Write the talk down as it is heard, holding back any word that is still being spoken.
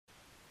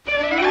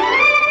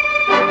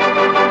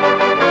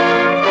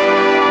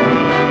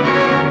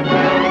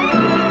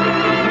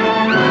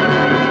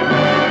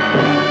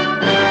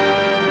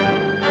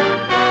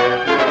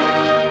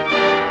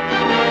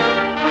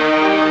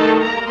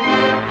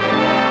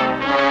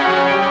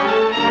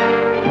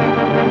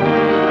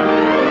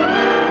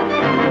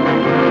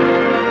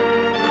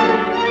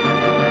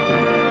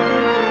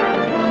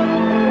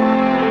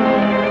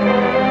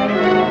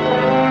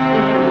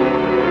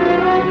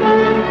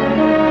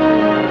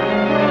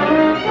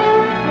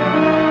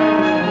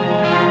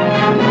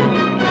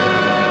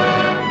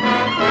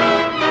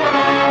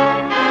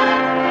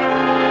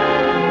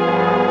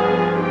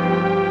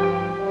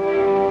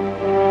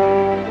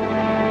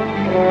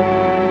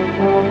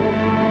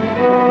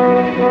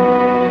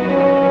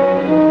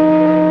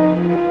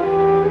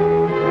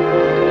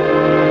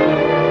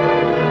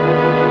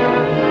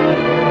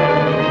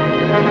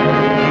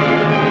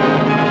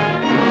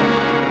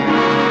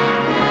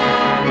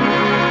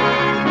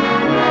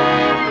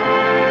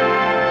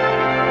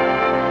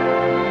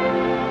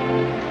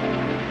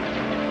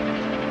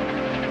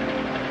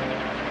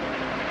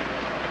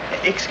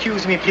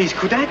Excuse me, please.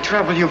 Could I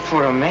trouble you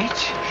for a match?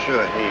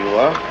 Sure, here you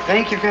are.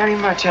 Thank you very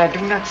much. I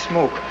do not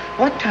smoke.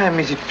 What time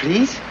is it,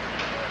 please?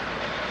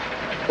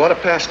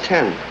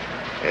 10:15.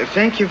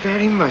 Thank you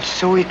very much.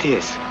 So it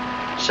is.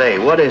 Say,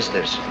 what is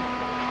this?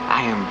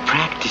 I am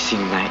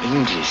practicing my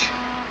English.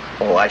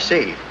 Oh, I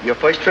see. Your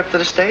first trip to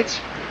the States?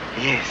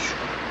 Yes.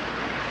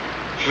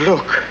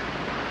 Look.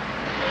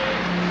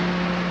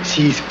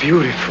 She's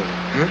beautiful,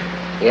 huh?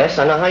 Yes,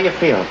 I know how you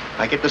feel.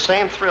 I get the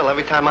same thrill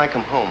every time I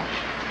come home.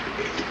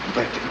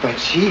 But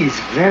she's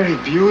very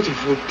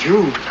beautiful,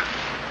 too.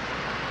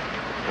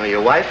 Oh,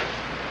 your wife?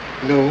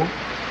 No.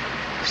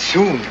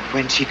 Soon,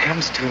 when she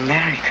comes to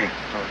America.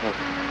 Uh-huh.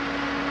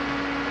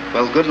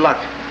 Well, good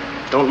luck.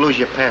 Don't lose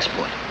your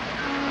passport.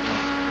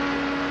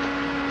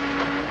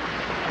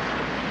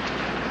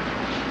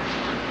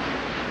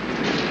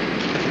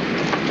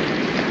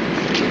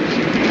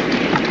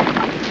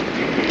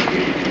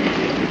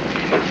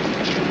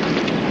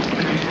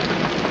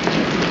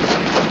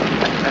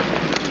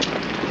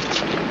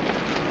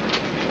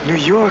 New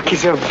York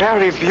is a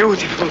very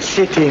beautiful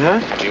city, huh?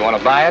 Do you want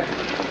to buy it?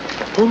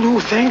 Oh, no,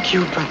 thank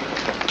you, but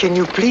can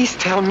you please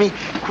tell me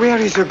where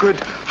is a good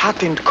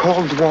hot and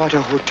cold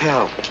water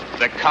hotel?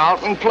 The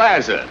Carlton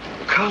Plaza.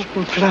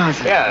 Carlton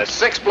Plaza? Yeah,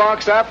 6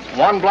 blocks up,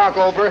 1 block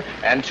over,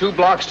 and 2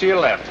 blocks to your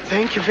left.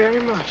 Thank you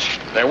very much.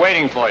 They're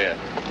waiting for you.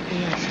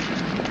 Yes.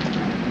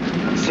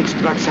 6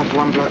 blocks up,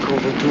 1 block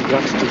over, 2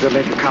 blocks to the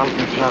left.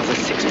 Carlton Plaza,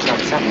 6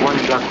 blocks up,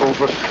 1 block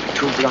over,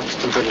 2 blocks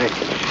to the left.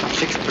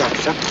 6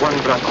 blocks up, 1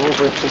 block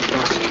over, 2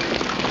 blocks.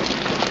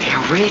 They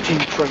are waiting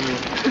for me.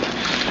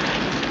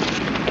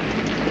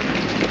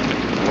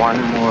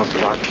 1 more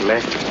block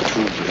left,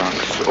 2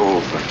 blocks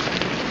over.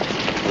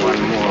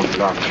 1 more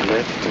block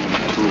left and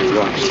 2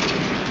 blocks.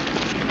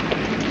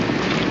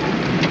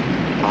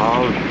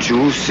 All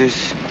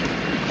juices,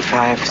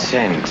 5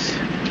 cents.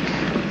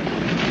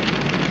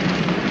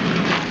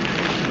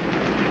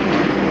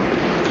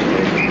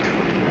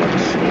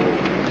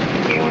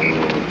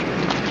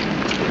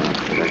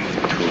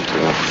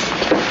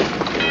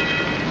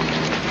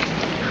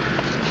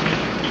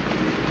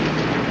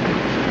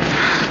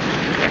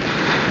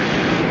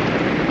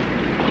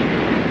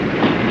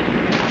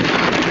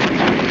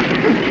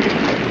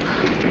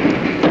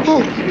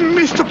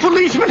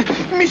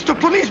 Mr.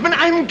 Policeman,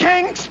 I'm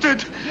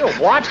gangstered. You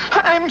what?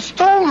 I'm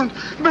stolen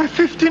by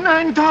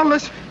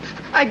 $59.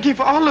 I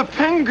give all the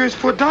pangers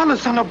for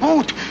dollars on a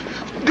boat.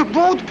 The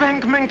boat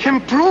bankman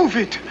can prove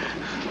it.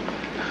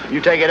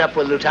 You take it up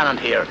with Lieutenant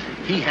here.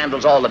 He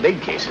handles all the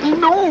big cases.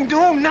 No,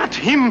 not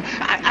him.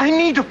 I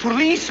need a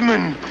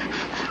policeman.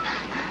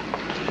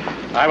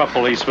 I'm a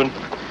policeman.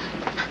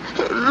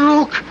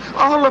 Look,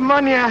 all the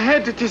money I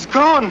had, it is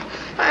gone.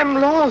 I'm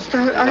lost.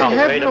 I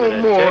have no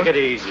more. Take it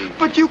easy.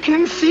 But you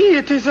can see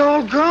it is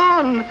all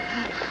gone.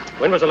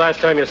 When was the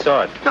last time you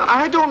saw it?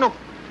 I don't know.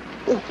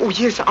 Oh,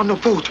 yes, on a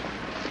boat.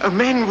 A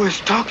man was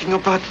talking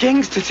about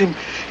gangsters,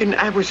 and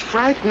I was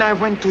frightened. I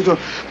went to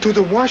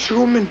the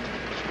washroom, and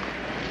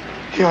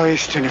here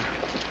is to them.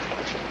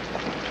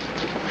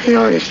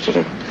 Here is to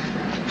them.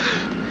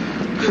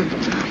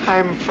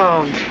 I'm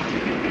found.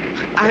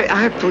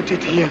 I put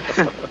it here.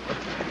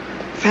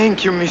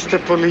 Thank you, Mr.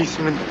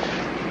 Policeman.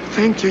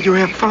 Thank you. You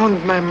have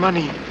found my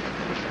money.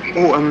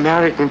 Oh,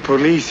 American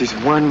police is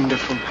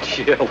wonderful.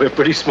 Yeah, we're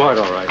pretty smart,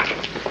 all right.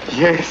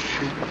 Yes.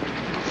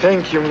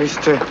 Thank you,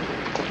 Mr.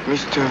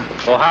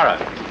 O'Hara.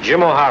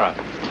 Jim O'Hara.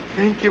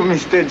 Thank you,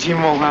 Mr.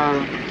 Jim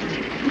O'Hara.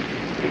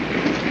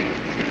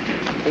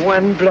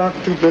 1 block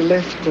to the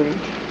left and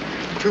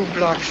 2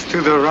 blocks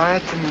to the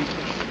right and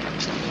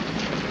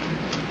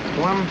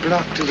 1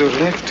 block to the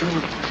left.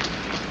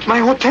 My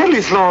hotel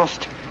is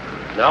lost.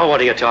 Now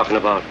what are you talking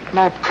about?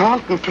 My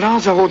Carlton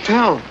Plaza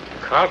hotel.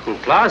 Carlton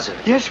Plaza?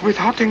 Yes, with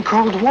hot and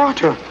cold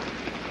water.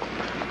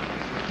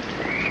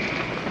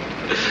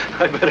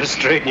 I better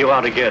straighten you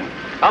out again.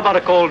 How about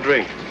a cold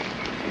drink?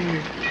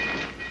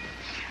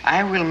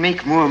 I will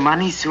make more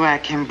money so I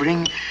can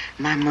bring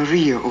my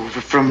Maria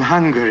over from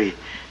Hungary.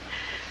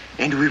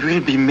 And we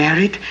will be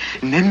married,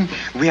 and then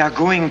we are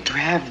going to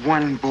have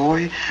 1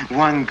 boy,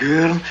 1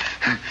 girl,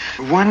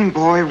 1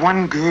 boy,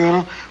 1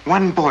 girl,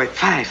 1 boy,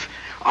 5,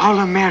 all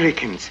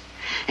Americans.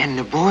 And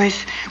the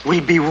boys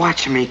will be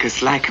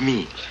watchmakers like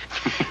me.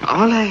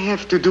 All I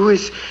have to do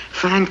is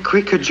find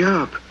quick a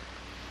job.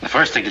 The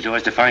first thing to do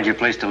is to find your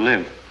place to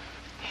live.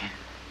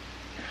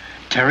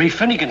 Terry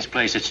Finnegan's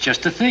place, it's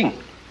just a thing.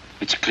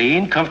 It's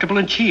clean, comfortable,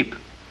 and cheap.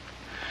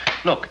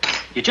 Look,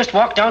 you just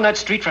walk down that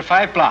street for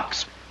 5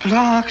 blocks.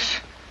 Blocks?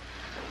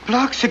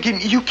 Blocks again?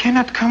 You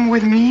cannot come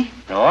with me?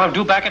 No, I'll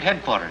do back at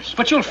headquarters.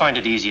 But you'll find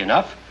it easy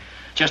enough.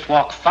 Just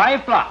walk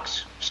 5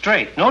 blocks.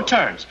 Straight, no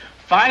turns.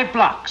 5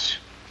 blocks.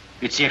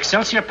 It's the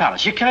Excelsior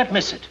Palace. You can't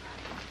miss it.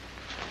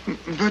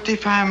 But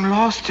if I'm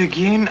lost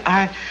again,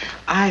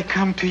 I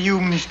come to you,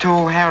 Mr.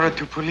 O'Hara,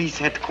 to police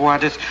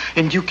headquarters,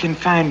 and you can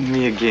find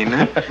me again,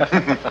 huh?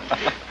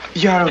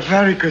 You're a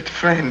very good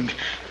friend.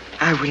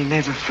 I will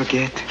never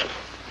forget.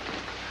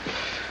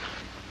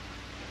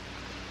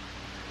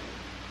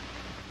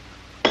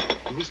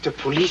 Mr.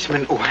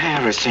 Policeman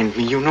O'Hara sent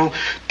me, you know,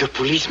 the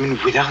policeman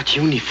without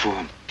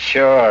uniform.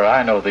 Sure,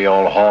 I know the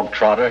old hog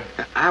trotter.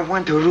 I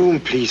want a room,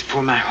 please,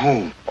 for my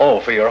home. Oh,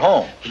 for your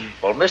home? Yeah.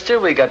 Well, mister,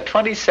 we got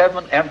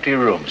 27 empty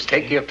rooms.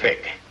 Take your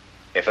pick.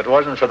 If it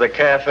wasn't for the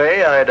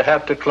cafe, I'd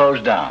have to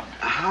close down.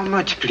 How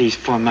much, please,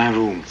 for my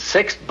room?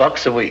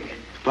 $6 a week.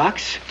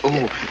 Bucks?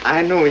 Oh,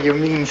 I know you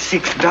mean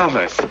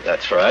 $6.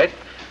 That's right.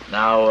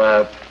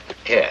 Now,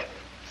 here.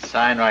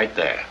 Sign right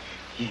there.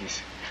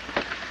 Yes.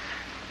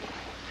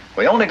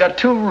 We only got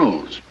 2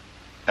 rules,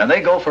 and they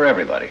go for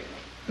everybody.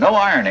 No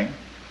ironing,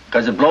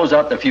 because it blows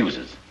out the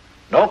fuses.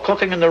 No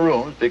cooking in the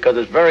rooms, because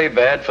it's very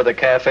bad for the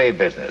cafe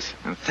business.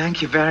 Well,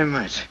 thank you very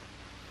much.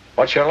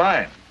 What's your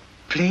line?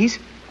 Please?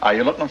 Are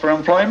you looking for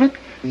employment?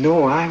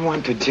 No, I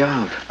want a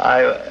job.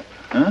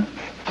 Huh?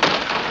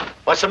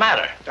 What's the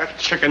matter? That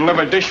chicken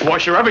liver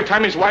dishwasher, every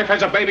time his wife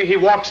has a baby, he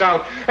walks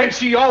out. And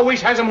she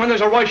always has him when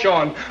there's a rush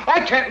on.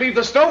 I can't leave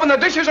the stove and the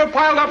dishes are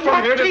piled up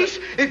from here to... Please,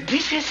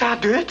 dishes are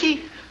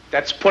dirty.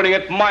 That's putting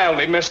it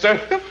mildly,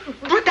 mister.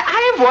 But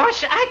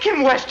I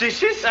can wash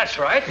dishes. That's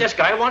right. This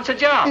guy wants a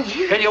job.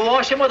 Can you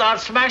wash him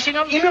without smashing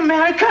him? In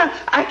America,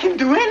 I can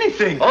do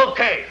anything.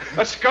 Okay.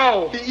 Let's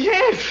go.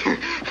 Yes.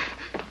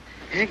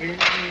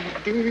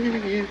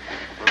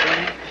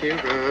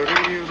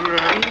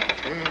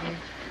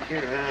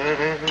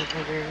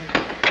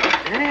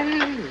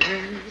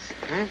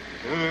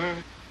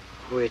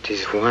 Oh, it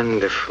is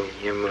wonderful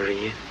here,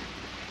 Maria.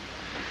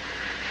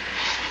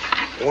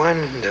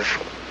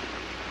 Wonderful.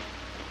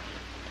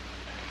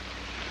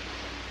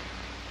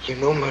 You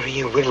know,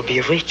 Maria, we'll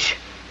be rich.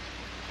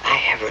 I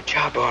have a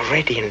job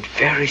already, and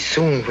very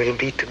soon we'll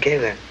be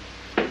together.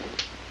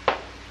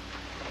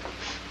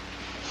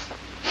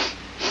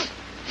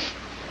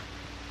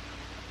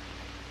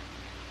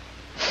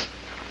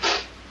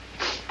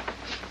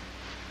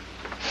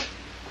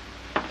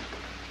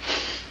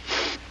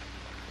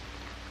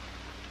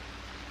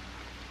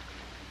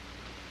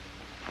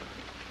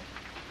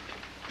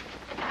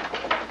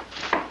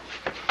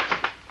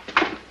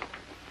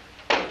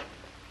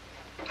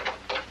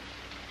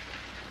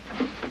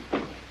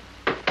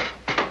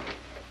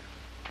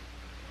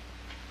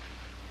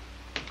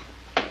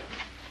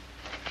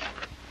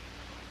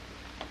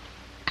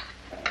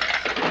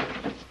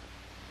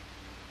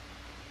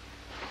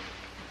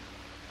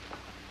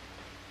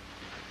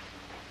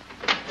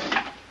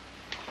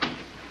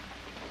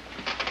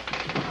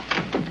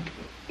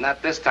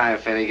 Not this time,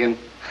 Finnegan.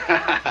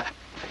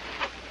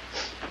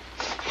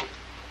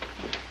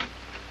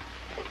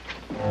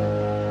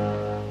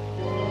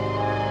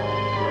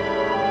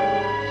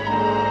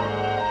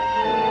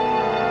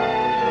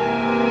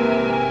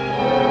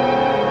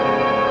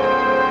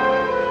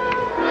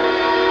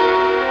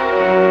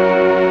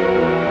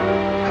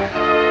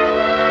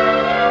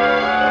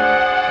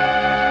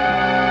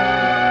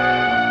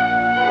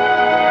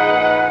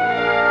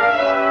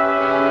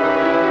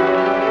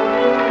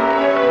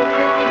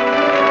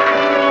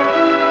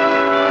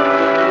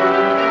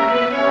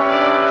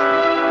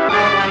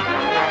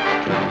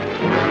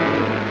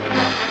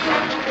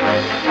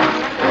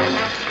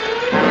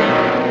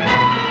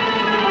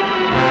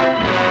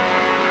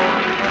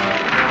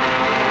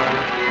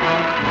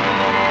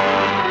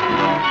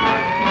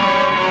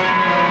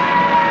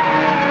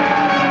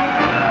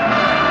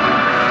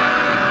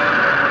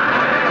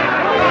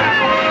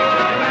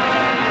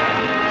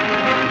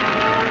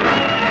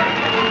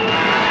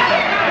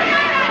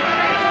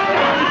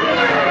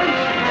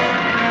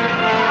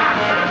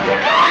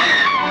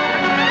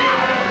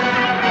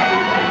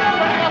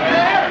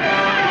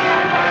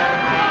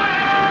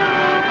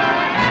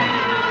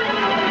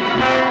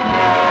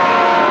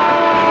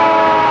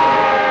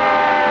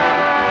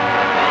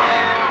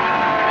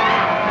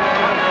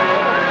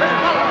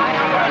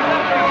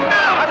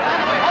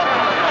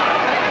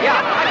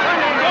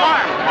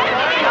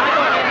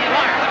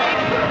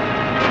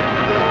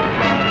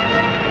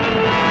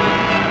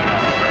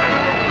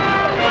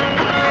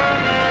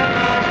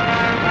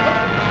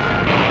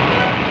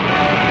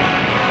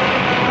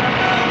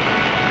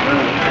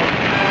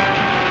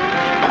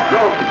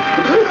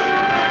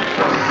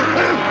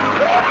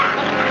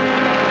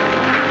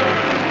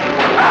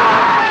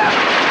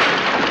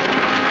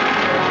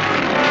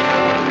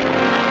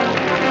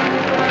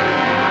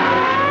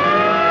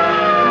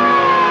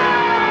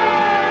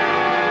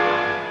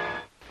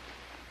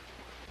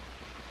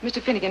 Mr.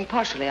 Finnegan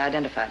partially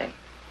identified him.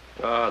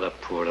 Ah, the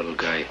poor little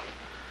guy.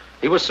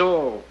 He was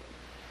so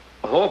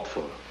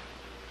hopeful.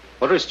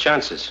 What are his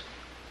chances?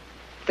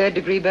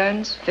 3rd-degree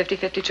burns,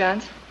 50-50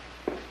 chance.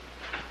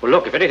 Well,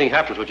 look, if anything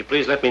happens, would you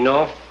please let me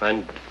know?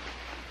 And...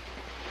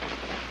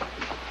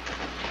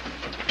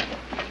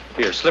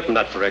 Here, slip him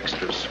that for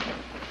extras.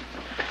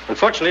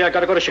 Unfortunately, I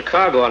got to go to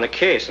Chicago on a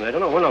case, and I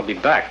don't know when I'll be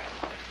back.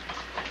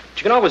 But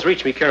you can always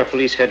reach me care of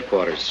police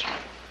headquarters.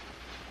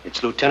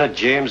 It's Lieutenant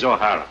James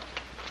O'Hara.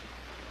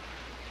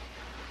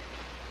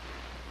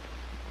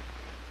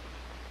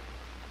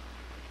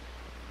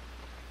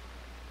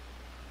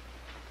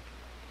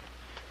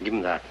 Give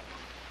him that.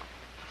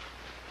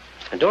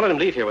 And don't let him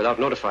leave here without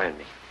notifying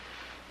me.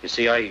 You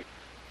see, I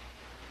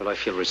Well, I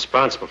feel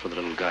responsible for the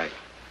little guy.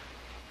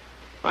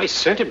 I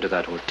sent him to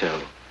that hotel.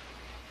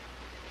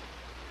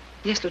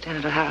 Yes,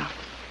 Lieutenant O'Hara.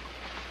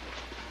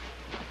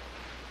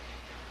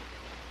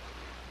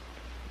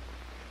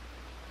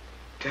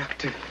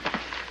 Doctor,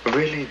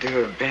 really,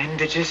 the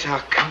bandages are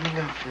coming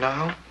off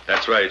now?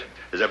 That's right.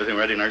 Is everything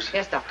ready, nurse?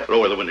 Yes, Doctor.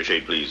 Lower the window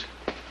shade, please.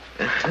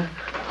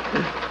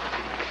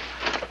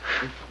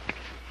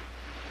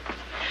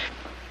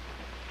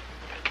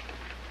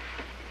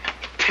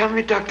 Tell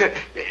me, Doctor,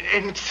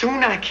 and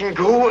soon I can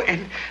go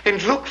and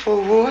look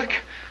for work?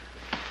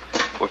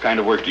 What kind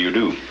of work do you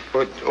do?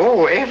 But,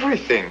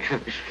 everything.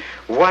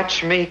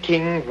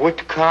 Watchmaking,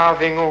 wood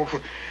carving,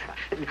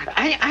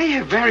 I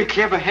have very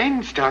clever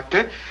hands,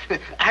 Doctor.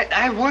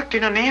 I worked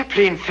in an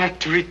airplane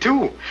factory,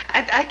 too.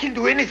 I can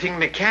do anything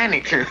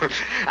mechanical.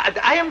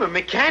 I am a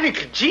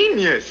mechanical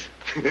genius.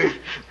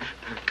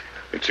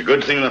 It's a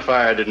good thing the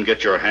fire didn't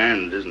get your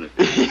hand, isn't it?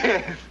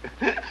 Yes.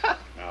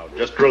 Now,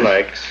 just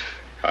relax.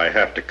 I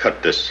have to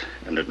cut this,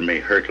 and it may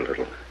hurt a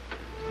little.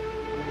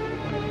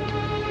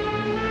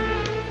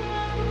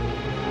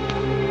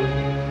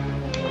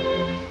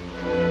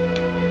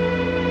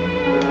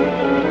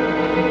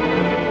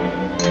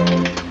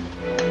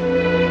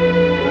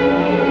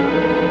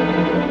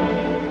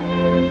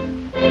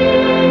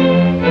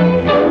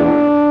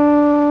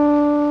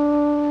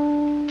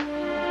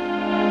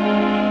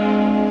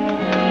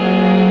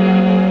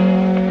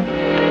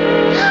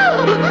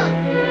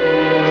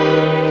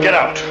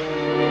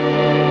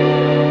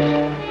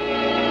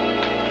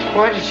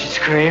 Why did she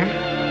scream?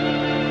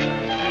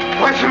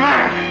 What's the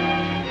matter?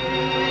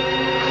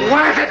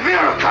 Why is that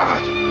mirror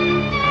covered?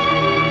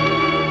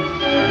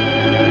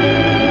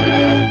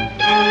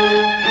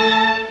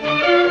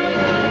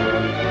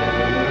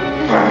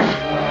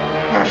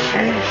 My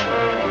face.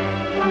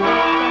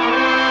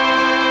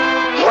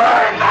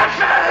 Why my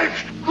face?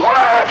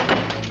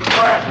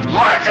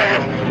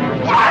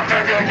 What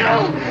did you do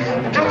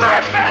to my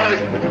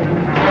face?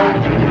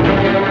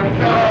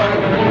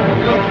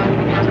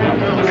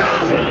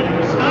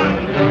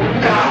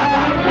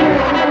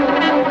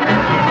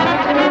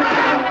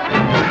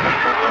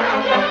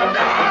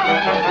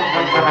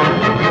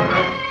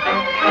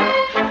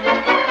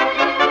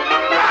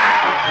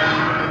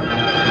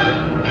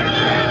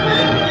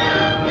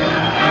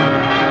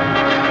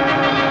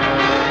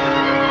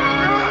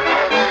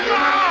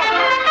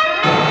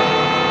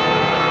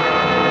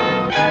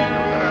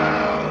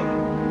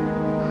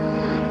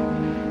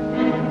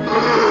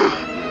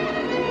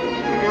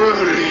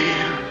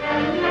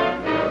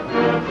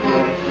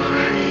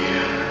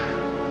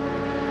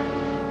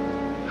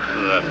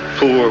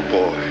 Poor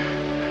boy.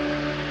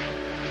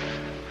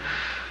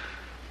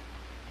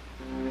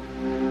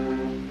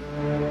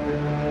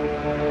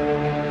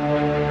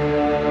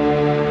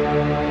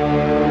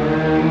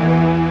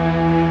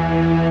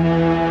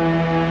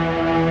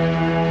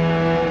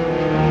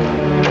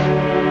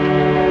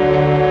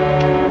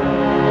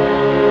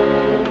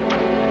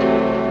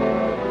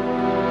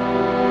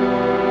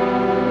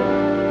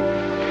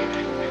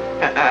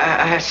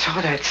 I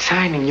saw that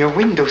sign in your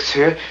window,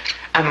 sir.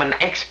 I'm an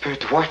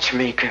expert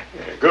watchmaker.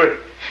 Good.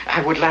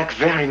 I would like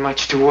very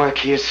much to work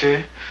here,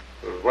 sir.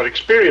 What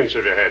experience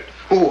have you had?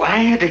 Oh, I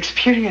had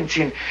experience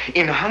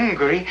in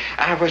Hungary.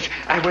 I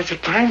was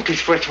apprentice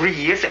for 3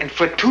 years, and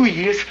for 2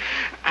 years,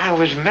 I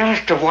was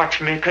master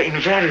watchmaker in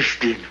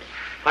Veristin.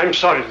 I'm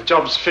sorry, the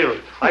job's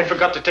filled. I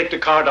forgot to take the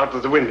card out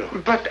of the window.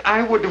 But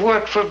I would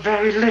work for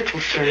very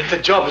little, sir. The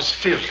job is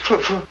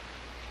filled.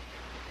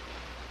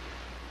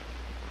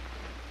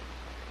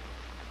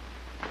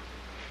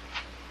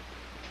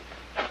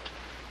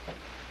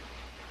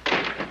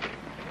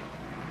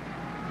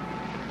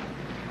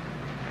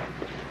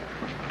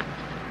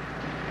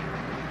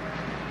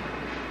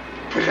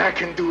 But I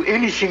can do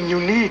anything you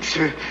need,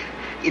 sir.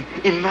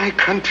 In my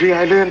country,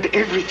 I learned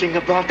everything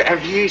about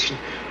aviation.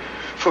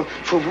 For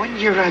 1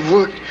 year, I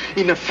worked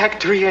in a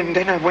factory, and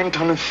then I went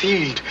on a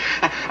field.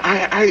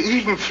 I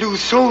even flew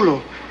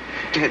solo.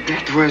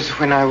 That was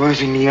when I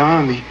was in the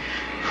army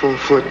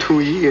for 2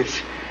 years.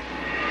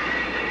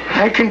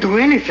 I can do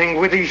anything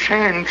with these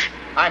hands.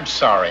 I'm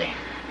sorry.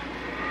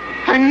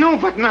 I know,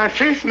 but my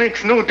face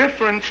makes no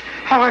difference.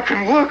 How I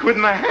can work with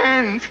my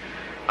hands.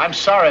 I'm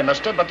sorry,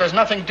 mister, but there's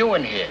nothing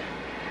doing here.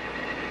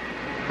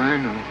 I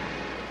know.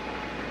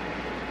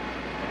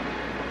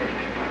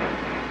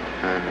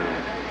 I know.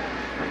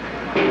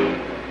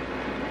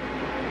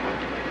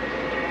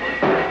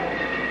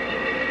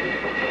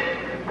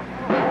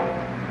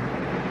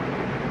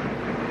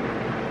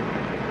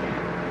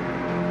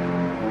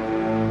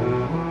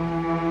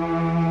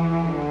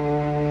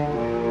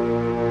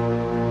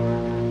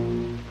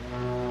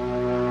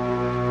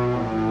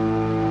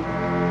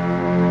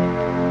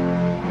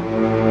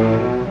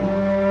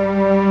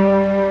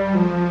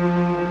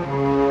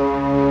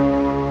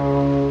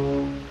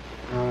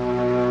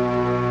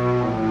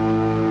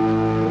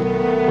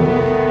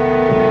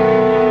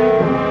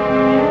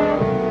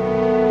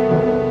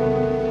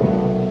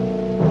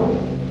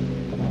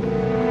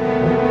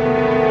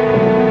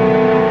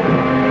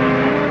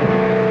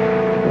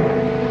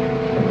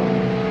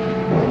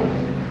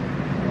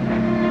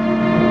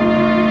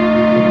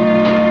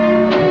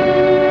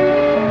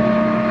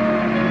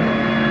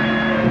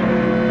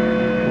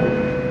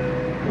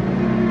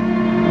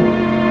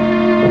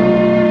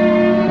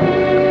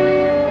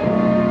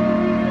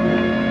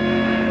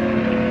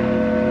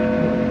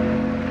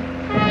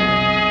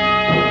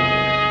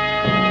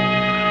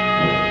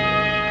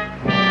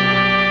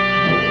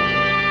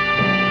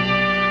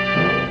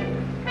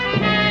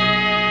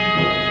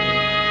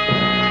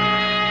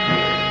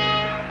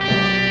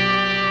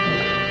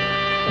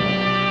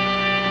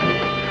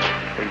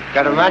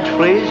 Got a match,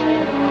 please?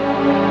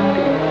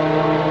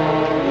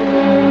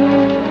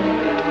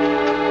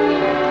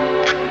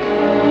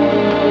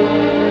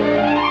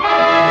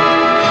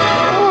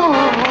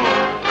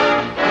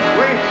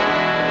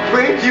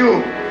 Wait,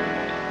 you!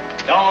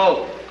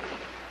 No!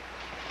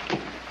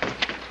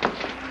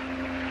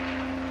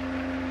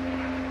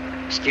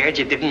 Scared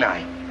you, didn't I?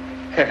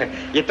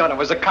 You thought I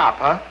was a cop,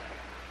 huh?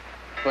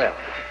 Well,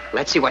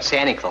 let's see what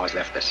Santa Claus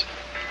left us.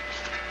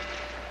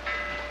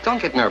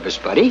 Don't get nervous,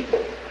 buddy.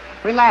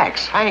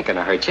 Relax. I ain't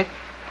gonna hurt you.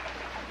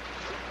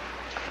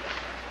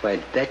 Why,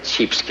 that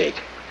cheapskate.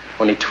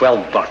 Only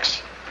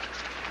 $12.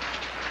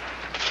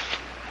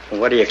 Well,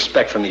 what do you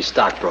expect from these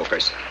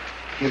stockbrokers?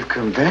 He'll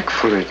come back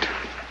for it.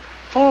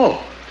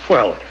 Oh,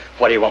 well,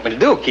 what do you want me to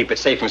do? Keep it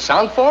safe and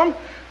sound for him?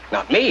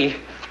 Not me.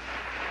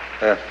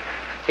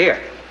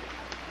 Here.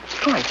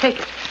 Go on, take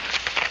it.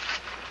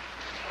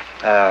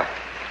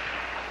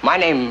 My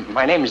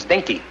name is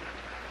Dinky.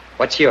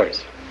 What's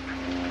yours?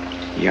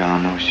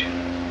 Janos.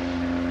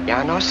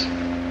 Janos?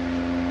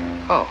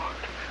 Oh,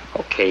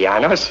 okay,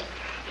 Janos.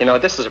 You know,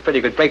 this is a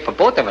pretty good break for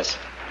both of us.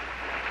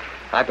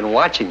 I've been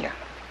watching you.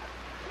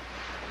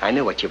 I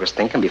knew what you was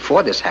thinking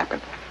before this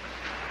happened.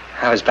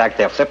 I was back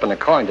there flipping a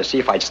coin to see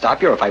if I'd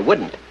stop you or if I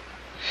wouldn't.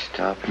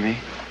 Stop me?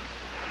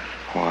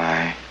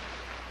 Why?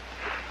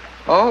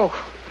 Oh,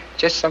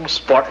 just some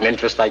sporting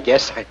interest, I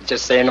guess. I was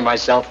just saying to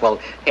myself,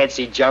 well, heads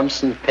he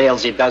jumps and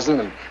tails he doesn't,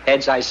 and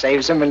heads I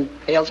saves him and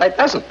tails I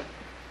doesn't.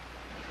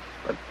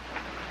 But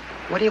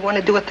what do you want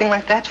to do a thing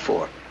like that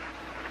for?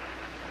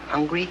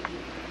 Hungry?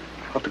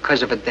 Or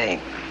because of a dame?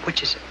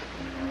 Which is it?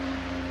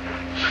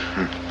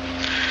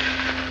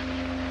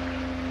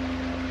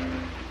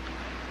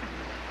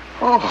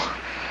 Oh,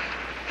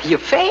 your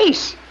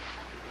face.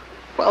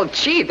 Well,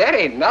 gee, that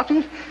ain't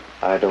nothing.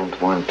 I don't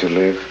want to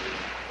live.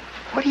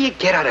 What do you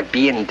get out of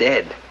being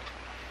dead?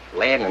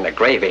 Laying in the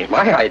grave ain't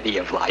my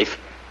idea of life.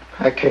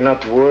 I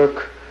cannot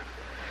work.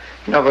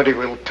 Nobody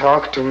will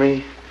talk to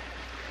me.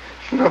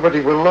 Nobody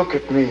will look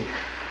at me.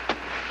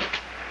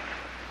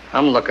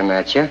 I'm looking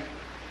at you.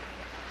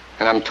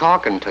 And I'm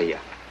talking to you.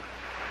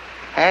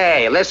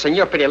 Hey, listen,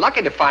 you're pretty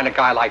lucky to find a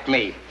guy like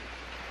me.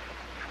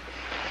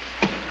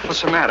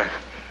 What's the matter?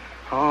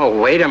 Oh,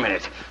 wait a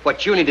minute.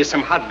 What you need is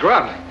some hot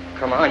grub.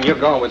 Come on, you're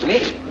going with me.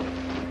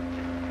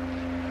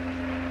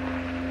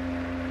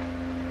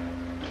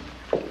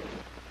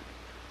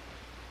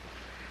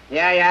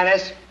 Yeah,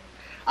 Janos.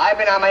 I've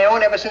been on my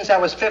own ever since I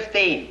was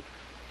 15.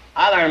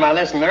 I learned my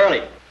lesson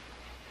early.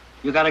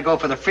 You gotta go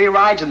for the free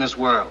rides in this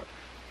world.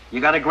 You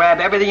gotta grab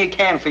everything you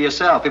can for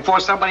yourself before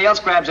somebody else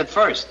grabs it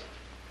first.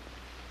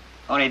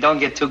 Only don't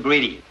get too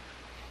greedy.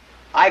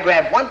 I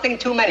grabbed one thing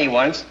too many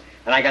once,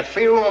 and I got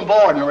free room and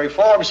board in a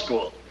reform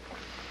school.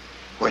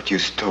 What you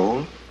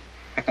stole?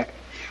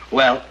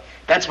 Well,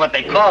 that's what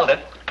they called it.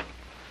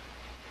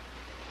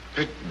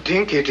 But,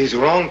 Dinky, it is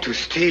wrong to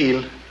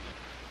steal.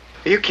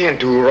 You can't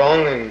do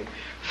wrong and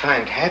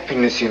find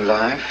happiness in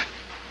life.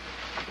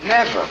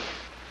 Never.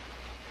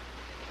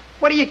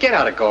 What do you get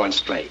out of going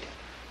straight?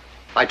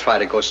 I tried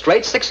to go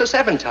straight 6 or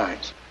 7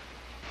 times.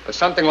 But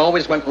something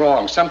always went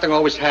wrong. Something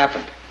always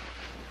happened.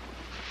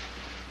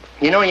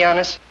 You know,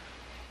 Janos,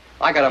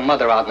 I got a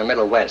mother out in the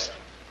Middle West.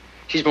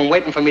 She's been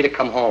waiting for me to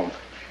come home.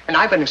 And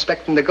I've been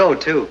expecting to go,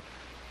 too.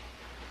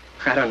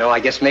 I don't know, I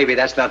guess maybe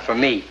that's not for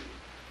me.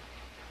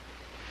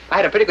 I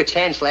had a pretty good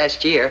chance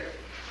last year.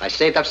 I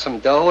saved up some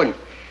dough, and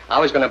I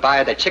was going to buy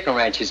her the chicken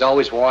ranch she's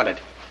always wanted.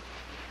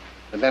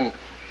 But then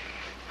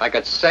I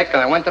got sick,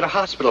 and I went to the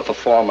hospital for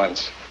 4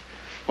 months.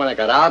 When I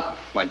got out,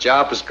 my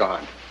job was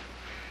gone.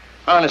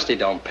 Honesty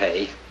don't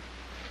pay.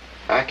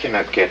 I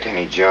cannot get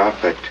any job,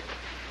 but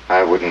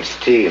I wouldn't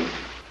steal.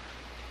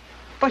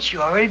 But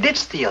you already did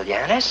steal,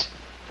 Janos.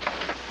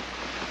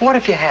 What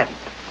if you hadn't?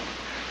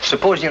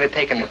 Suppose you'd have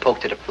taken the poke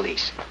to the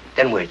police.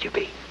 Then where'd you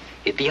be?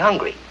 You'd be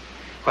hungry.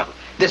 Well,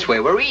 this way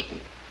we're eating.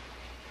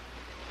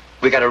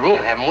 We got a room,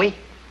 haven't we?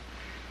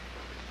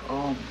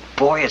 Oh,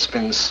 boy, it's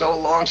been so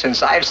long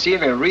since I've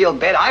seen a real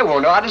bed, I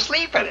won't know how to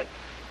sleep in it.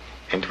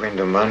 And when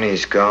the money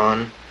is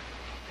gone,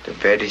 the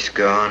bed is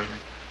gone,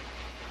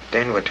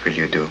 then what will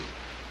you do?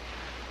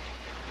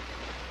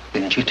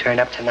 Didn't you turn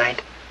up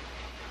tonight?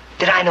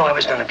 Did I know I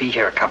was going to be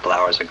here a couple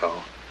hours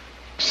ago?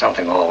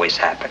 Something always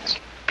happens.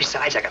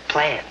 Besides, I got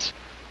plans.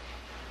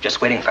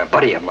 Just waiting for a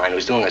buddy of mine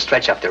who's doing a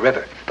stretch up the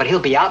river. But he'll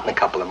be out in a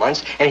couple of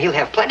months, and he'll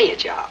have plenty of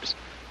jobs.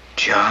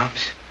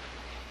 Jobs?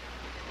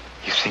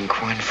 You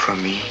think one for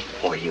me?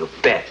 Oh, you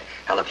bet.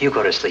 Hell, if you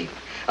go to sleep,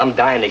 I'm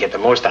dying to get the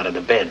most out of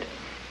the bed.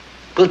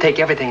 We'll take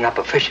everything up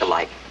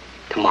official-like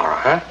tomorrow,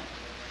 huh?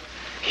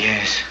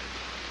 Yes.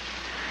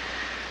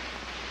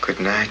 Good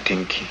night,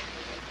 Dinky.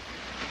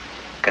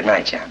 Good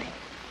night, Johnny.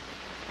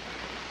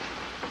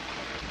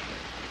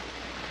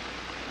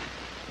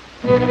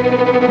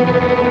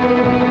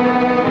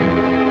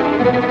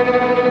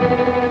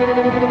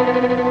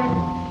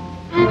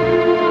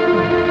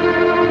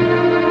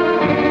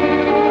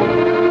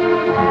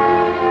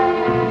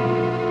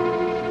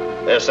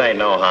 This ain't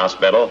no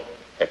hospital.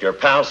 If your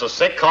pals are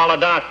sick, call a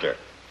doctor.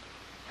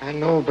 I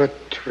know, but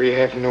we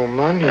have no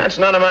money. That's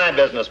none of my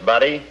business,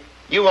 buddy.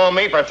 You owe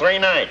me for 3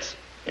 nights.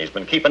 He's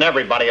been keeping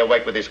everybody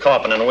awake with his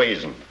coughing and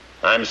wheezing.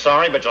 I'm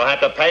sorry, but you'll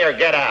have to pay or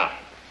get out.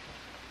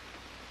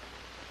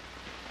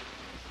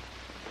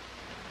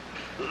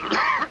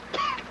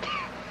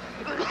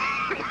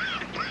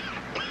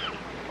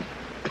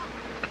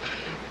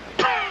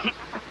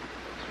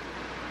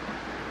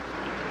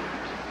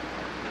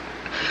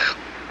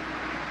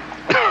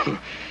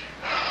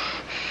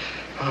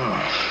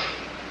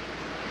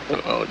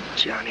 Oh,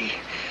 Johnny,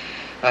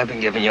 I've been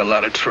giving you a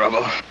lot of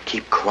trouble.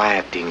 Keep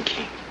quiet,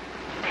 Dinky.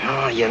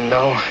 Oh, you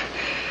know,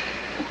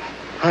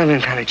 I've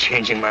been kind of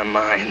changing my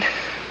mind.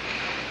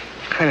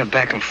 Kind of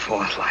back and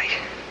forth, like.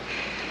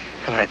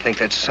 And I think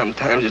that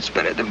sometimes it's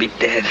better to be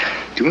dead.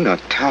 Do not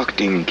talk,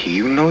 Dinky.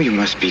 You know you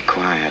must be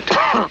quiet.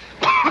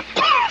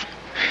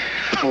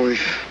 Oh,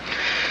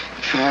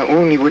 if I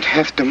only would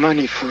have the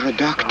money for a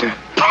doctor.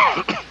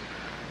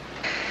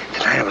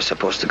 Tonight I was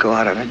supposed to go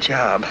out on a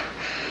job.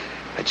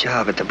 A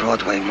job at the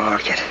Broadway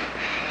market.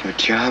 A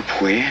job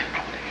where?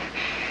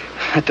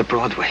 At the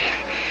Broadway,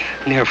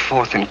 near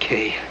 4th and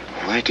K.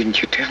 Why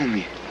didn't you tell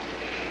me?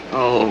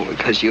 Oh,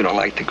 because you don't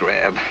like to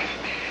grab.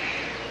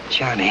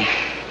 Johnny,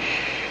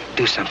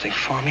 do something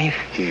for me.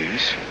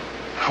 Yes?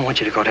 I want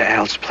you to go to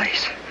Al's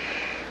place.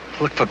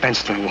 Look for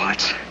Benson and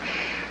Watts.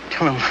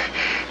 Tell him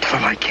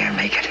I can't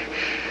make it.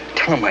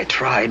 Tell him I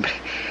tried,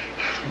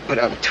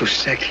 but I'm too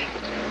sick.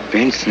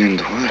 Benson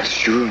and Watts,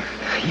 sure.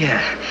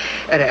 Yeah,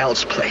 at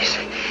Al's place.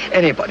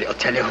 Anybody will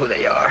tell you who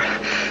they are.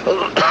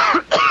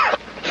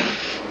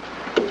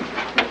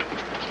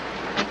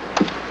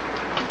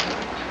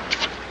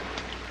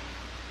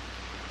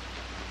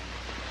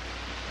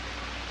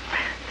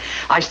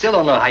 I still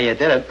don't know how you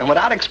did it, and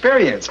without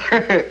experience.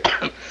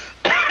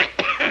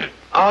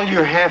 All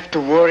you have to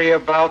worry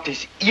about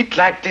is eat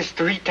like this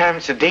 3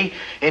 times a day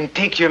and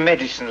take your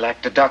medicine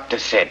like the doctor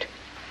said.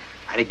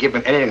 I'd have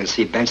given anything to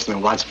see Benson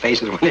and Watts'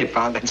 faces when they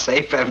found that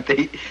safe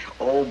empty.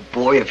 Oh,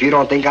 boy, if you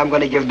don't think I'm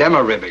going to give them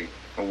a ribbing.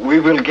 We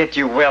will get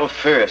you well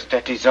first.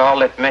 That is all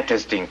that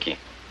matters, Dinky.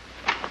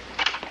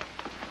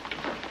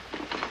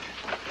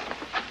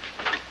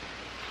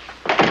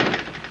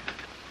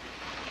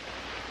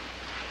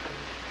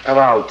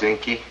 Hello,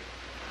 Dinky.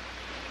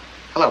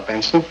 Hello,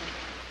 Benson.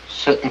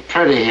 Sitting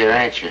pretty here,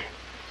 ain't you?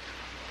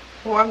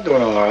 Oh, I'm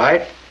doing all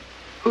right.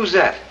 Who's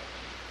that?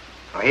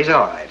 Oh, he's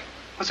all right.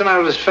 What's the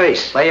matter with his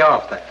face? Lay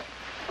off that.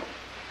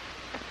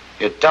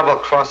 You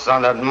double-crossed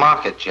on that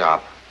market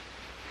job.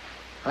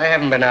 I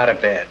haven't been out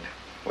of bed.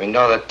 We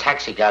know the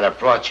taxi guy that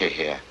brought you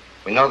here.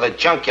 We know the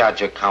junkyard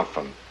you come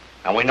from.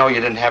 And we know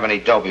you didn't have any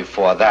dough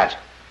before that.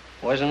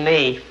 Wasn't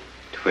me.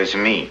 It was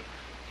me.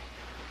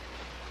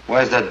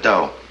 Where's the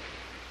dough?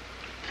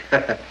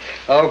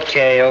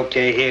 Okay,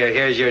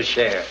 here's your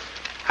share.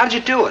 How did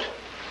you do it?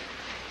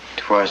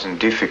 It wasn't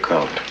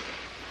difficult.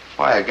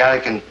 Why, a guy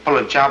that can pull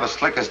a job as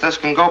slick as this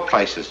can go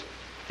places.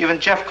 Even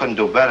Jeff couldn't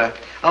do better.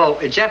 Oh,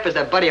 Jeff is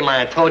that buddy of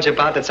mine I told you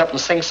about that's up in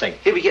Sing Sing.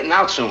 He'll be getting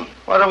out soon.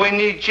 Why do we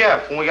need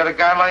Jeff when we got a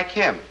guy like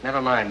him?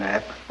 Never mind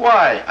that.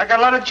 Why? I got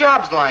a lot of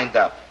jobs lined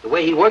up. The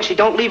way he works, he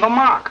don't leave a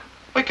mark.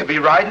 We could be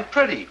riding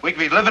pretty. We could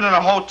be living in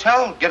a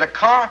hotel, get a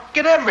car,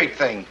 get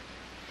everything.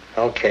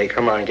 Okay,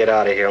 come on, get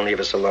out of here and leave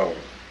us alone.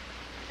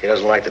 He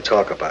doesn't like to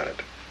talk about it.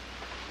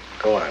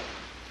 Go on.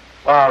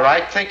 All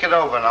right, think it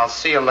over and I'll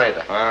see you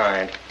later. All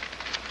right.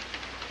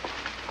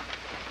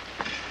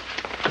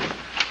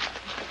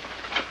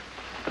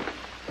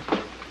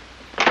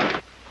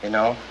 You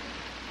know,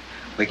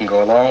 we can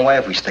go a long way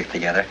if we stick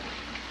together.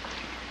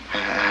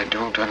 I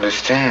don't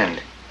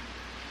understand.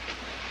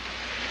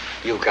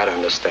 You've got to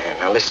understand.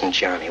 Now listen,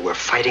 Johnny, we're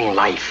fighting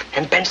life.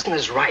 And Benson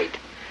is right.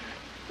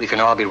 We can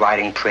all be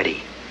riding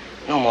pretty.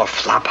 No more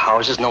flop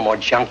houses, no more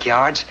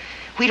junkyards.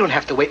 We don't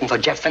have to wait until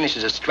Jeff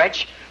finishes a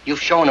stretch.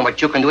 You've shown him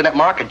what you can do in that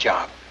market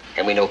job.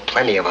 And we know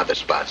plenty of other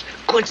spots.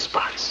 Good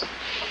spots.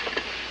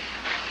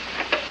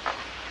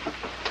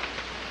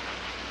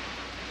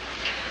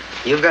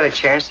 You've got a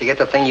chance to get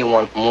the thing you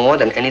want more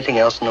than anything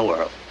else in the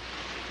world.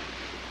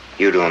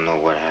 You don't know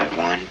what I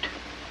want.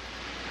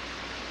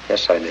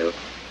 Yes, I do.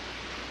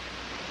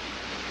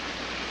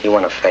 You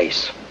want a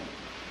face.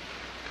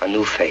 A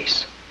new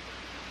face.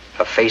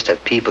 A face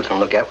that people can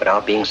look at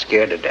without being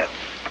scared to death.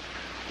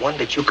 One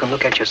that you can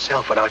look at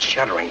yourself without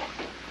shuddering.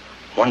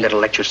 One that'll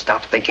let you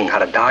stop thinking how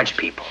to dodge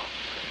people.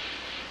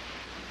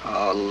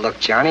 Oh, look,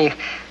 Johnny,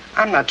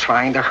 I'm not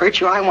trying to hurt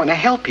you. I want to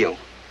help you.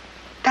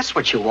 That's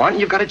what you want,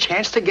 and you've got a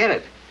chance to get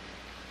it.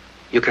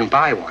 You can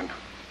buy one.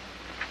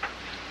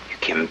 You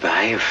can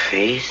buy a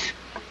face?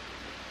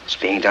 It's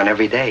being done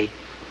every day.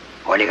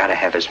 All you gotta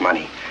have is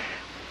money.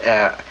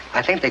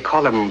 I think they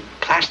call them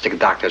plastic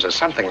doctors or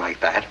something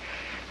like that.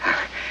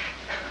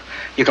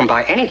 You can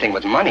buy anything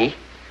with money.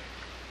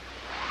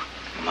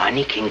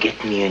 Money can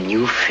get me a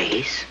new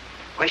face?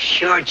 Well,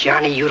 sure,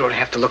 Johnny, you don't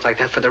have to look like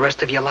that for the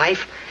rest of your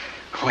life.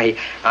 Why,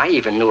 I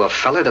even knew a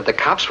fella that the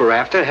cops were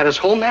after had his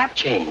whole map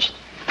changed.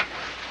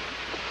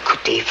 Could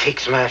they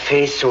fix my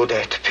face so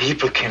that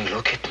people can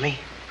look at me?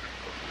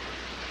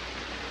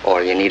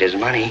 All you need is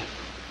money.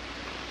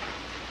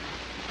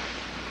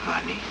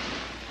 Money?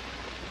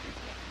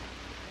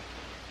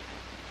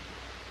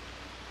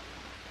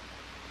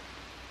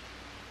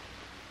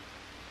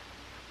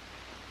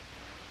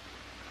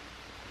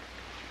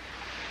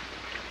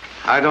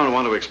 I don't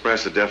want to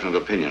express a definite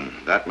opinion.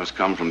 That must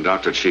come from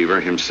Dr. Cheever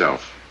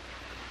himself.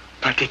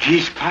 But it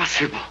is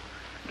possible.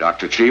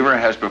 Dr. Cheever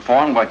has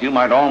performed what you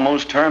might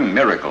almost term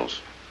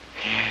miracles.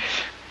 Yes.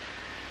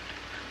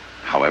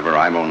 However,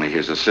 I'm only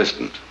his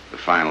assistant. The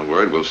final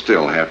word will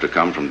still have to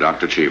come from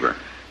Dr. Cheever.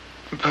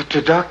 But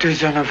the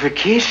doctor's on a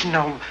vacation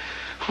now.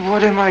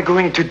 What am I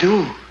going to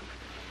do?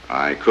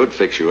 I could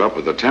fix you up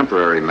with a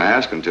temporary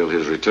mask until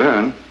his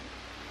return.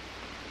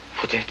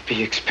 Would that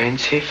be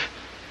expensive?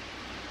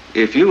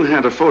 If you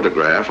had a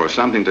photograph or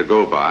something to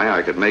go by,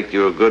 I could make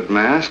you a good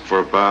mask for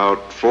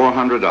about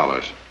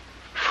 $400.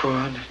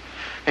 400?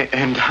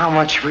 And how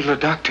much will the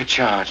doctor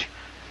charge?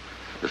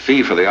 The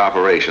fee for the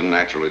operation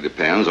naturally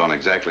depends on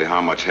exactly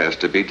how much has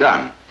to be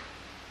done.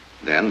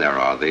 Then there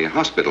are the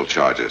hospital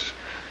charges.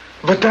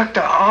 But,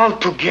 doctor,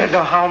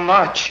 altogether, how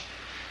much?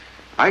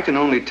 I can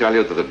only tell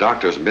you that the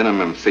doctor's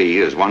minimum fee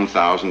is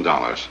 $1,000.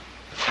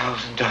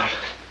 $1,000?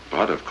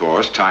 But, of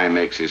course, time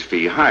makes his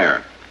fee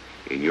higher.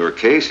 In your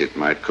case, it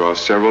might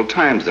cost several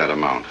times that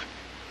amount.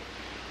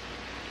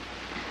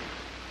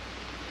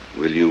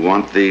 Will you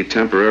want the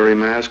temporary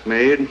mask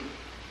made?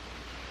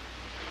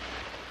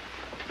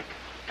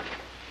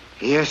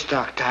 Yes,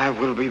 doctor, I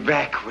will be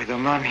back with the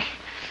money.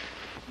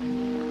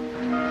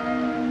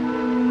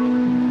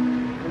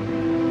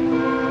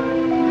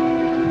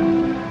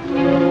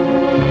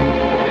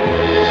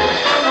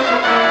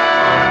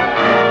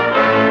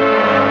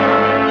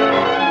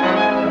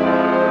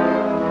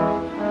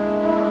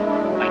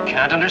 I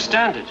can't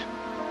understand it.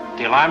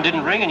 The alarm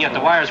didn't ring, and yet the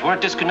wires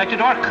weren't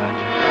disconnected or cut.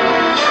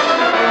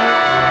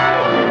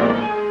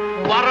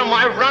 What am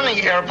I running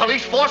here? A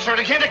police force or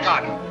a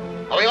kindergarten?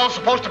 Are we all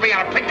supposed to be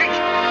on a picnic?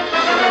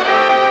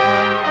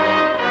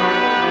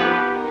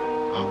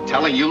 I'm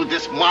telling you,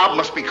 this mob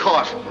must be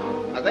caught.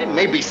 Now, they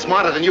may be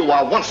smarter than you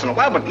are once in a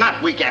while, but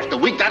not week after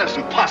week. That is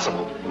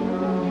impossible.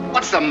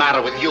 What's the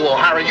matter with you,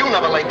 O'Hara? You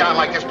never laid down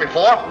like this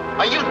before.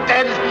 Are you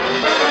dead?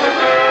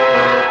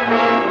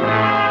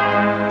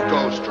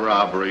 Ghost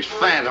robberies,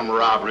 phantom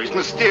robberies,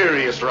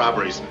 mysterious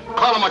robberies.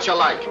 Call them what you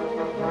like.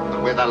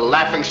 But we're the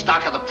laughing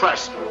stock of the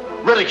press.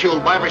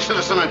 Ridiculed by every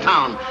citizen in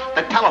town.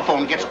 The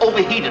telephone gets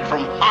overheated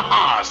from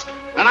ha-has,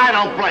 and I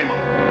don't blame them.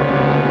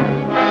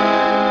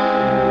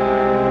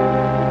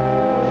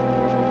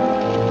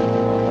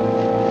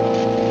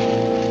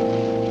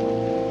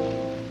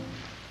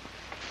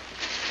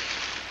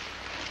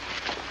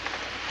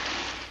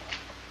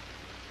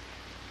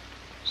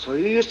 So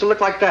you used to look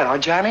like that, huh,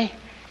 Johnny?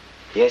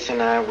 Yes,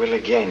 and I will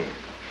again.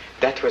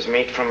 That was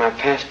made from my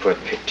passport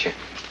picture.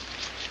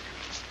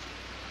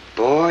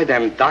 Boy,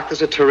 them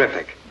doctors are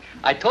terrific.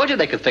 I told you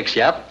they could fix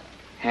you up.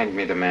 Hand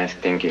me the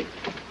mask, Dinky.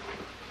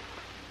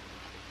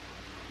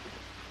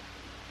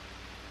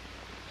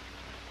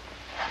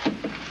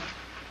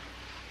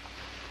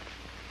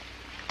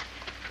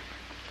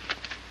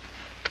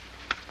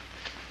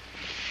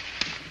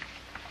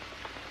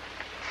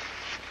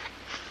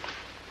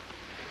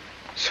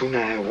 Soon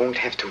I won't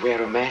have to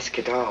wear a mask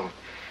at all.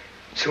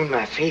 Soon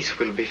my face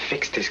will be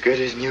fixed as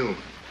good as new.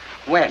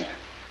 When?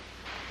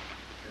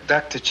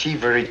 Dr.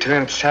 Cheever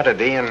returned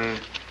Saturday, and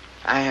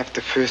I have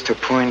the first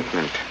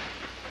appointment.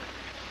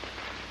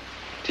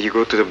 Do you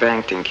go to the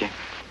bank, Dinky?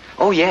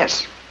 Oh,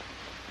 yes.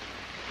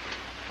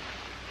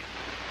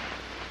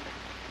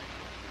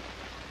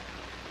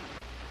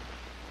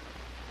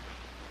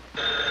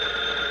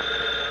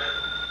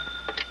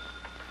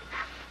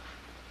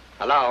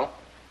 Hello?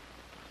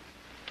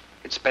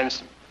 It's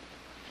Benson.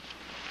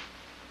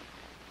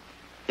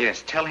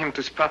 Yes, tell him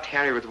to spot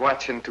Harry with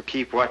Watson to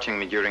keep watching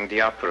me during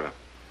the opera.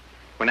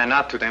 When I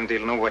nod to them,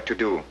 they'll know what to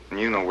do, and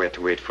you know where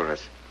to wait for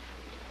us.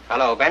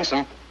 Hello,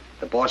 Benson.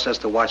 The boss says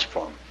to watch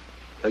for him.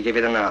 He'll give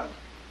you the nod.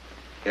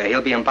 Yeah,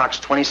 he'll be in box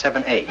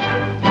 27A.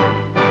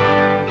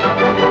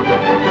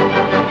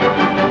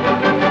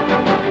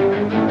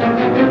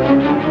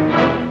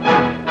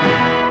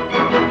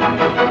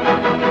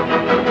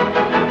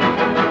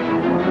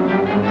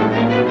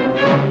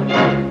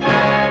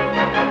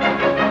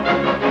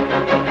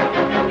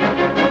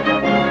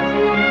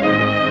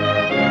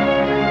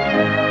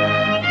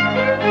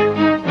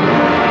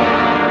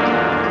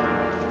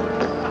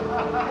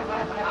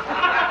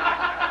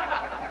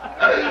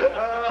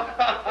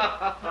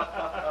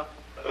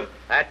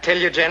 I tell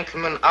you,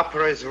 gentlemen,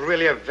 opera is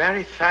really a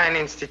very fine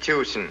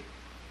institution.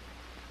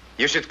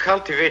 You should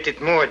cultivate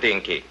it more,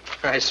 Dinky.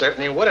 I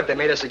certainly would if they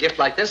made us a gift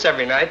like this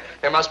every night.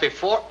 There must be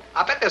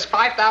I bet there's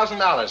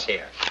 $5,000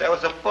 here. There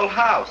was a full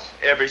house.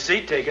 Every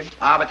seat taken.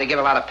 Ah, but they give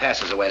a lot of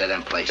passes away to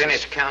them places.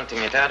 Finish counting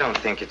it. I don't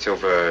think it's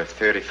over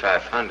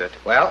 3,500.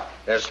 Well,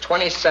 there's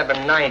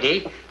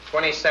 2790,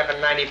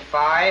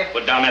 2795.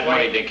 Put down that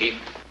money, Dinky.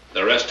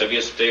 The rest of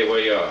you stay where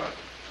you are.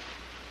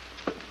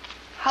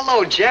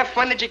 Hello, Jeff.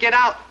 When did you get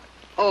out?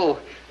 Oh,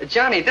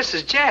 Johnny, this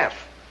is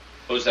Jeff.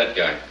 Who's that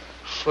guy?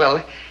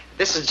 Well,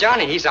 this is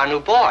Johnny. He's our new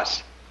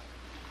boss.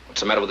 What's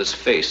the matter with his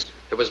face?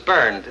 It was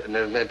burned,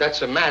 and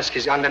that's a mask.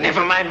 He's underneath.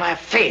 Never mind my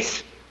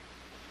face.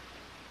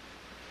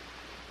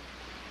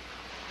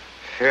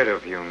 Heard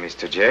of you,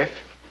 Mr. Jeff.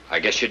 I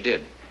guess you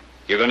did.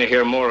 You're going to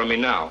hear more of me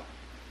now.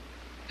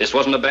 This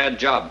wasn't a bad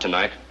job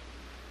tonight,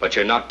 but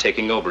you're not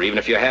taking over, even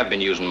if you have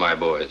been using my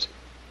boys.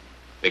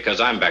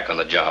 Because I'm back on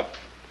the job.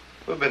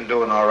 We've been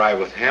doing all right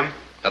with him.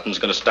 Nothing's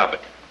going to stop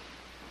it.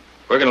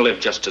 We're going to live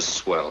just as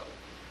swell.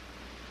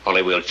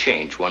 Only we'll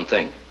change one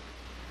thing.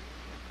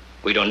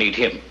 We don't need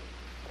him.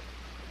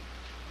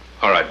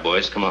 All right,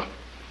 boys, come on.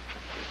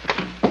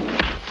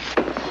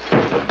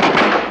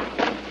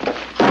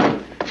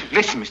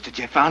 Listen, Mr.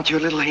 Jeff, aren't you a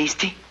little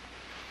hasty?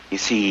 You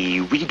see,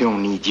 we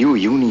don't need you,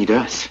 you need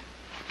us.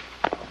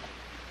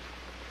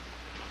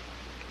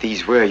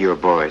 These were your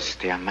boys.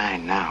 They are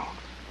mine now.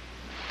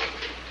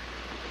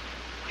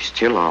 We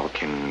still all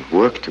can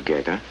work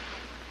together.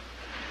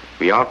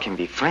 We all can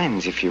be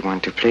friends if you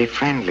want to play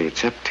friendly.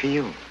 It's up to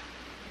you.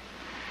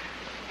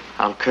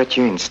 I'll cut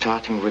you in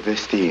starting with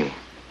this deal.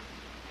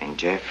 And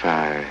Jeff,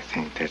 I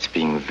think that's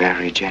being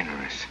very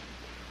generous.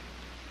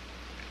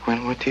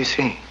 Well, what do you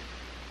say?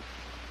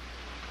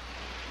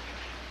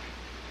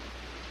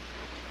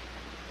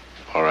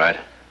 All right.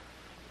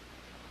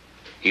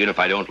 Even if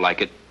I don't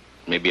like it,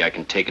 maybe I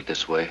can take it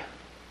this way.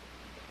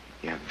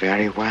 You're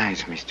very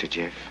wise, Mr.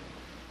 Jeff.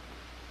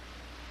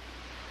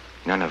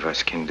 None of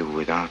us can do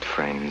without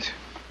friends.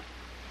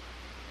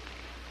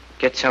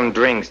 Get some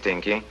drinks,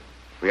 Dinky.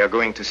 We are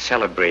going to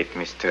celebrate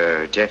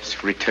Mr.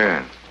 Jeff's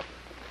return.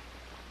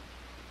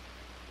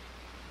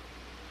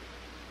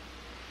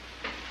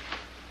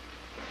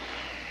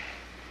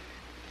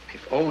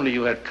 If only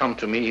you had come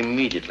to me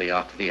immediately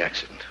after the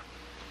accident.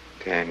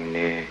 Then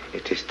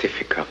it is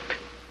difficult.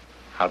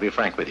 I'll be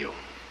frank with you.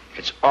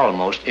 It's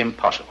almost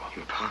impossible.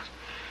 Impossible?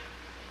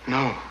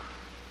 No.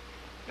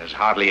 There's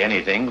hardly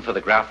anything for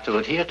the graft to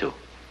adhere to.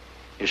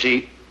 You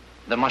see,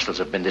 the muscles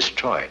have been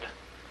destroyed.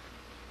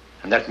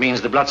 And that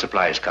means the blood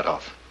supply is cut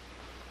off.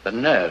 The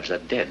nerves are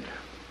dead.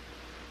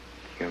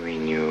 You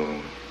mean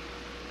you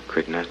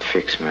could not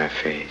fix my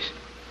face?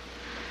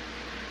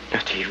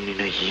 Not even in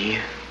a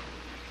year?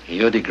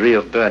 Your degree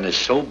of burn is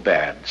so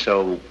bad,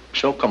 so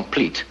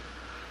complete,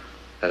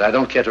 that I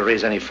don't care to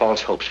raise any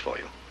false hopes for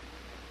you.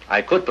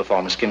 I could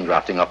perform a skin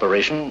grafting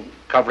operation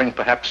covering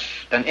perhaps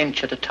an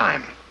inch at a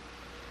time.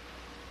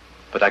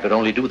 But I could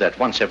only do that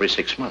once every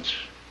 6 months.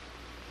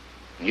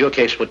 Your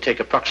case would take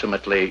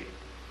approximately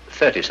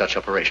 30 such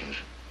operations.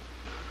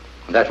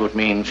 That would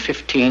mean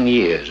 15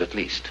 years at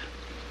least.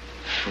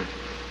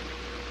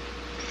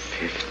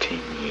 15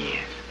 years.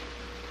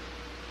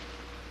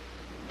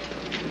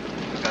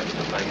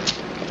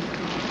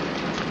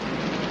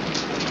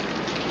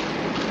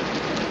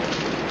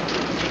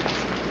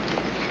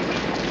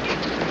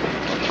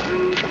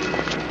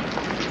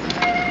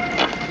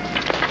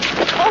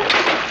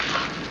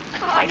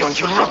 Why don't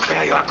you look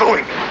where you are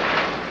going?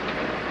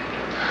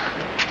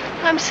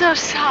 I'm so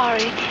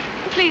sorry.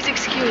 Please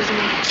excuse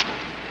me.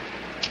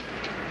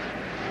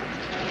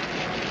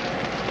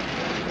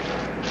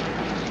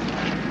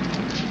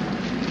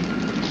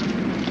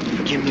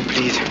 Forgive me,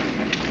 please.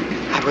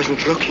 I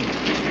wasn't looking.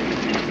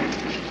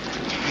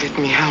 Let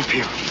me help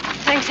you.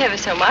 Thanks ever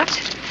so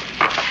much.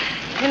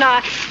 You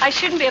know, I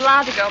shouldn't be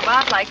allowed to go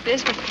about like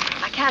this, but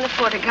I can't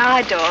afford a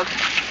guide dog.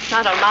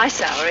 Not on my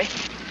salary.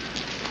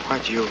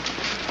 What, you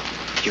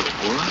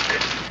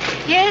work?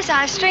 Yes,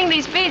 I string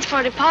these beads for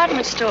a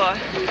department store.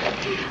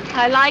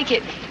 I like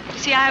it.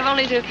 See, I have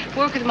only to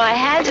work with my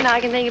hands, and I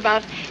can think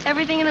about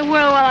everything in the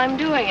world while I'm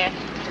doing it.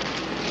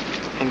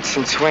 And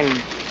since when?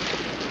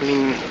 I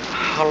mean,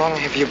 how long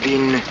have you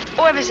been...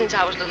 Oh, ever since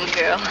I was a little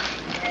girl.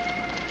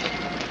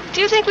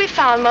 Do you think we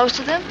found most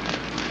of them?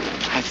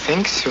 I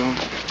think so.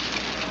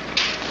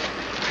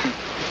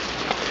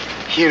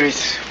 Here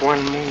is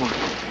one more.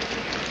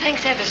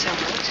 Thanks ever so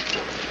much.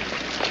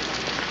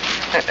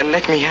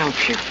 Let me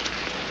help you.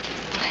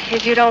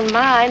 If you don't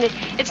mind,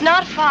 it's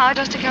not far,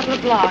 just a couple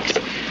of blocks.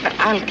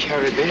 I'll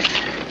carry this.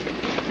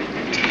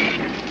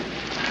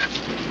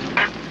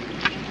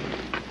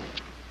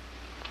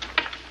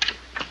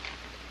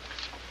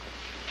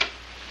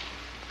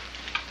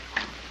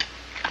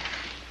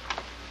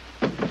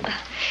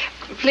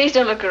 Please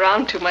don't look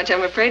around too much.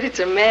 I'm afraid it's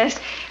a mess.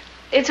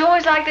 It's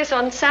always like this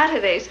on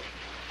Saturdays.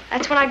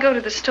 That's when I go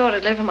to the store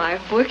to deliver my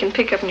work and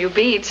pick up new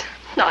beads.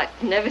 No, I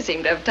never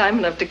seem to have time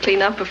enough to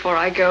clean up before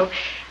I go.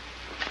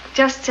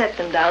 Just set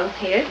them down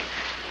here.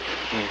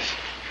 Yes.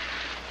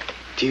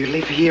 Do you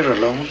live here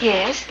alone?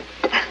 Yes.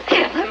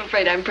 I'm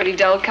afraid I'm pretty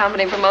dull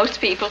company for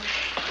most people.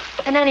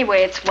 And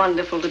anyway, it's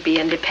wonderful to be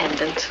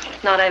independent,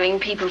 not having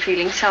people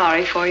feeling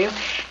sorry for you.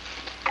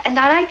 And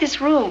I like this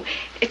room.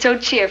 It's so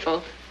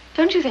cheerful.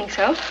 Don't you think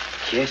so?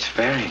 Yes,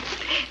 very.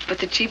 But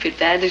the chief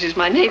advantage is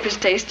my neighbor's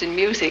taste in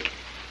music.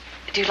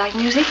 Do you like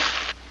music?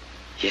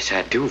 Yes,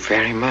 I do,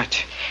 very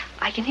much.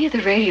 I can hear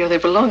the radio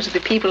that belongs to the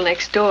people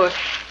next door.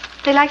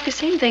 They like the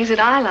same things that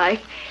I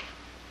like.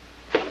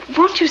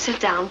 Won't you sit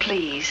down,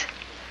 please?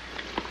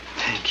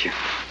 Thank you.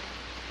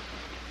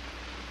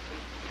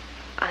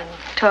 I'm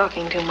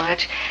talking too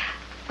much.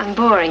 I'm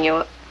boring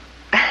you.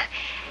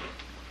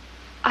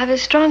 I've a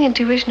strong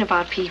intuition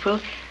about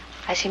people.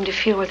 I seem to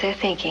feel what they're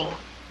thinking.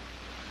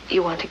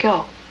 You want to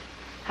go.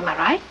 Am I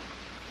right?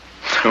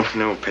 Oh,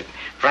 no, but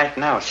right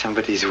now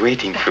somebody's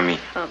waiting for me.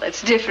 Oh,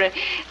 that's different.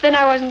 Then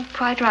I wasn't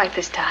quite right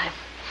this time.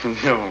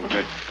 No,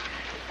 but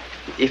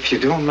if you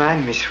don't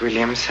mind, Miss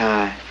Williams,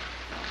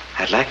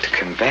 I'd like to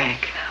come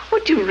back.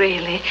 Would you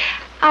really?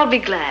 I'll be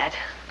glad.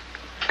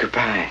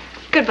 Goodbye.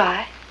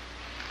 Goodbye.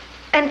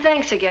 And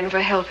thanks again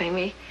for helping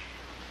me.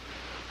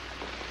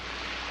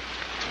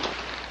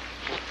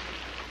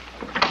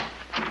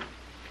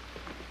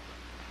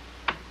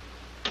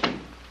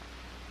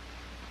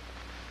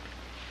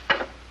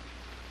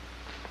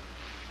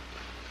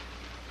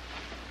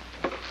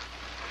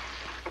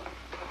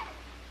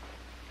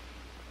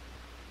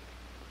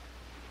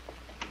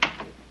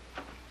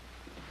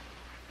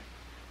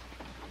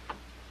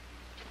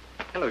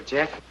 Hello,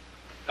 Jeff.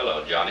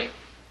 Hello, Johnny.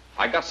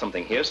 I got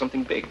something here,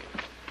 something big.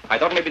 I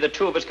thought maybe the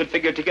two of us could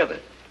figure it together.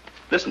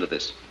 Listen to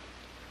this.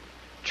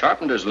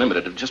 Charpenters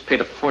Limited have just paid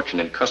a fortune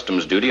in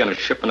customs duty on a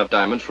shipment of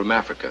diamonds from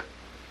Africa.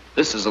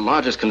 This is the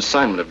largest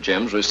consignment of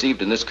gems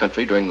received in this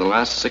country during the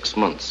last 6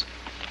 months.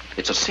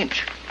 It's a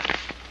cinch.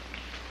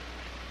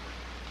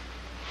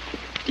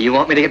 Do you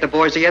want me to get the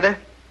boys together?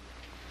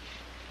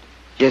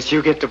 Yes,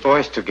 you get the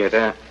boys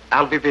together.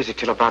 I'll be busy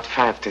till about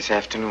 5 this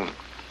afternoon.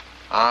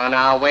 Oh,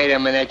 now, wait a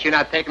minute. You're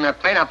not taking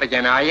that plane up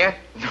again, are you?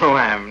 No,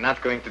 I'm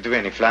not going to do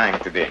any flying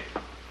today.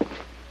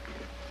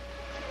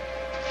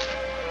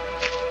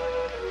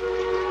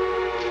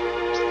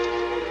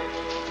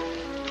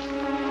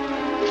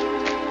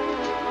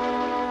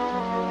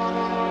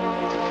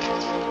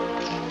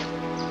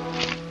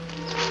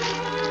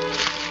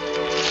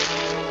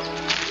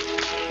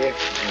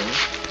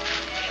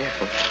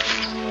 Careful.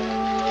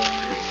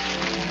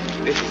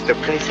 This is the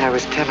place I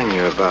was telling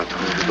you about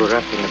when we were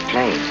up in the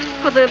plane.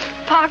 For the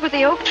park with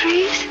the oak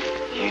trees?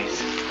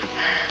 Yes.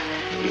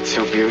 It's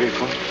so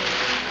beautiful.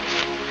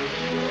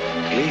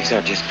 The leaves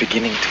are just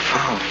beginning to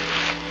fall.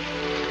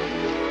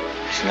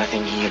 There's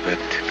nothing here but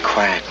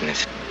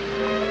quietness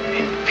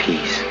and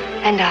peace.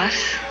 And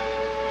us?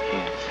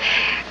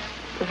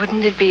 Yes.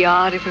 Wouldn't it be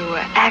odd if we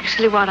were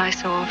actually what I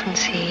so often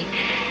see?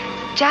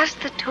 Just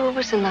the two of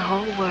us in the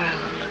whole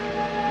world.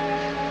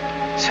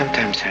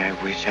 Sometimes I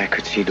wish I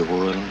could see the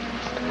world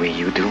the way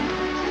you do.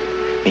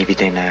 Maybe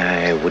then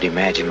I would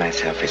imagine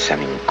myself as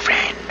something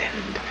grand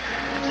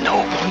and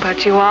noble.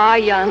 But you are,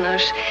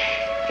 Janos.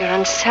 You're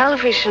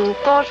unselfish and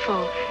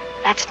thoughtful.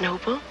 That's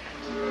noble.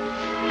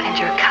 And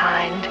you're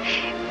kind.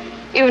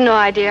 You've no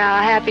idea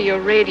how happy your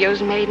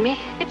radio's made me.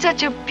 It's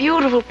such a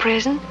beautiful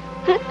present.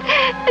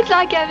 It's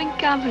like having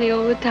company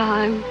all the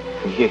time.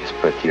 Yes,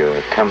 but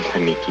your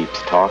company keeps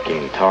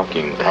talking,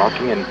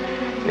 and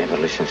never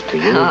listens to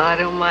you. Oh, I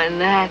don't mind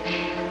that.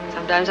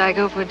 Sometimes I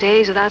go for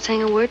days without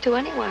saying a word to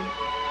anyone.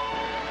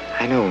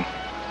 I know.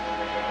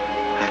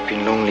 I've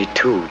been lonely,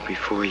 too,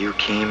 before you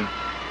came.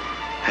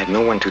 I had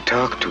no one to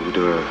talk to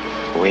the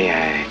way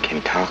I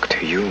can talk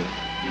to you.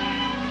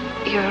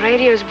 Your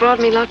radio's brought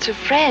me lots of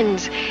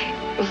friends.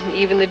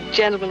 Even the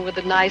gentlemen with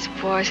the nice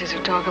voices who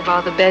talk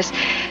about the best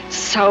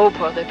soap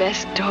or the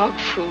best dog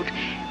food.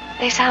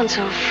 They sound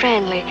so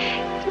friendly,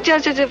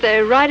 just as if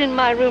they're right in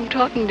my room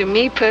talking to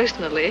me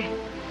personally.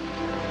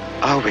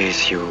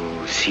 Always you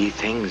see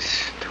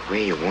things the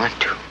way you want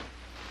to.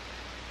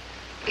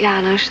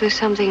 Janos, there's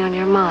something on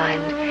your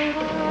mind.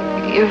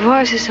 Your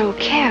voice is so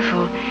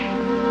careful.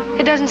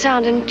 It doesn't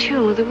sound in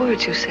tune with the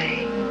words you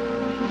say.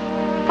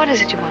 What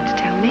is it you want to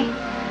tell me?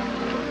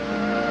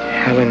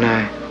 Helen,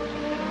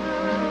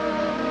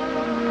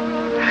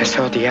 I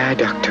saw the eye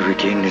doctor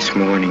again this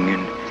morning,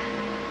 and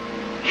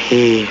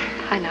he...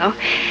 I know.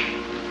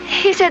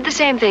 He said the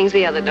same things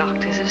the other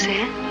doctors have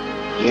said.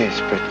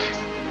 Yes, but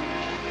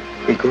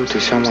we go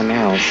to someone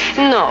else.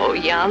 No,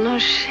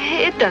 Janos,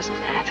 it doesn't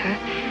matter.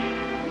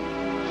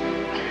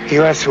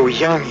 You are so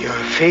young. Your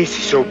face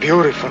is so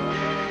beautiful.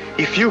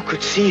 If you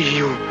could see,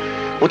 you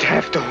would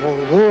have the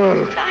whole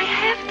world. I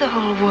have the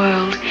whole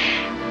world.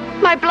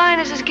 My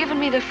blindness has given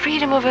me the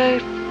freedom of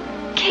a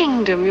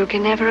kingdom you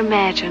can never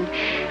imagine.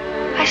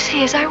 I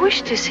see as I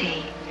wish to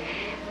see.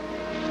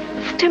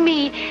 To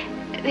me,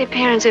 the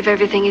appearance of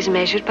everything is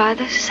measured by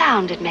the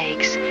sound it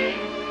makes.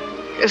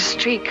 A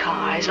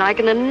streetcar is like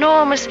an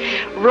enormous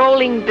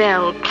rolling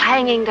bell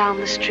clanging down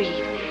the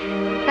street.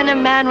 And a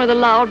man with a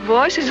loud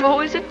voice is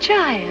always a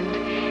giant.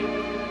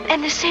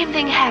 And the same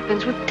thing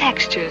happens with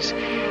textures.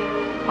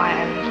 Why,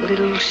 a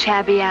little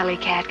shabby alley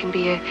cat can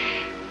be a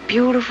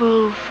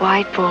beautiful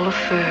white ball of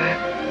fur.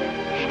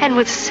 And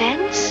with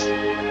scents,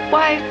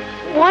 why,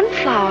 one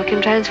flower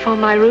can transform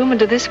my room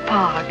into this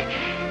park.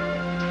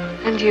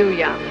 And you,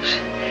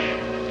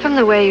 Janos, from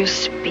the way you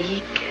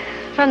speak,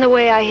 from the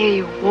way I hear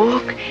you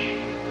walk,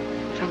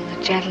 from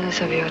the gentleness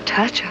of your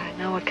touch, I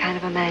know what kind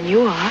of a man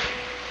you are.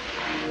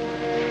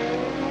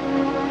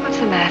 What's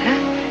the matter?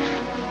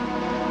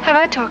 Have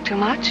I talked too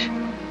much?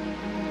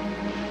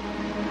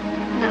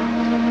 No.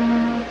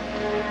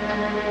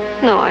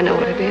 No, I know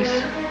what it is.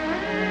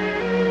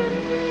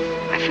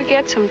 I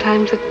forget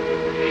sometimes that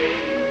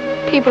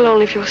People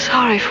only feel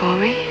sorry for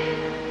me.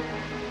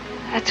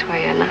 That's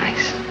why you're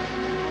nice.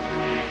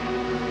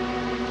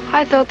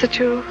 I thought that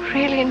you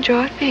really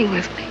enjoyed being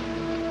with me.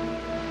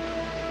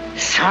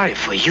 Sorry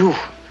for you.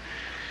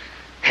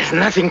 Has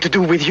nothing to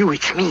do with you,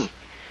 it's me.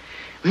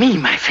 Me,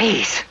 my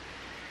face.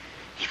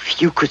 If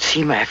you could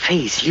see my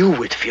face, you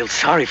would feel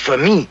sorry for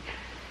me.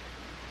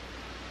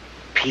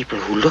 People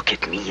who look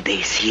at me,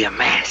 they see a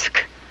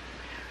mask.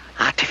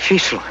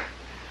 Artificial.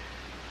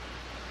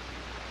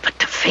 But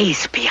the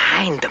face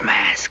behind the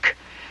mask,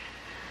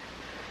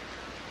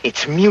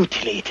 it's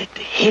mutilated,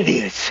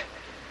 hideous.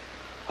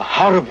 A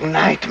horrible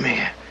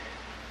nightmare,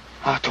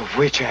 out of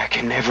which I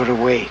can never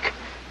awake.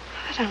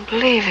 I don't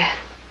believe it.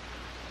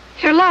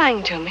 You're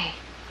lying to me.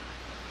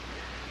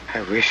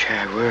 I wish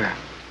I were.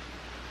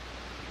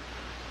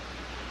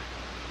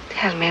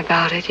 Tell me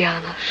about it,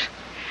 Janos.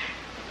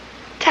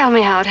 Tell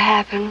me how it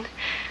happened.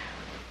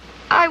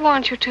 I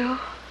want you to,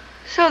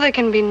 so there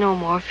can be no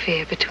more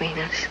fear between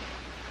us.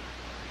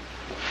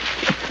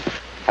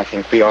 I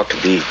think we ought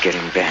to be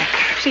getting back.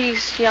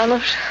 Please,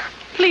 Janos.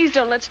 Please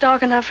don't let's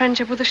darken our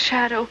friendship with a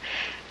shadow.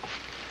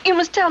 You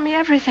must tell me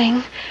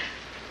everything.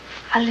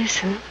 I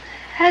listen,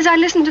 as I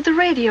listen to the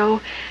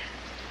radio.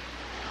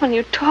 When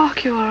you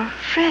talk, you're a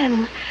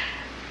friend.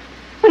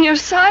 When you're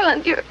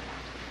silent, you're...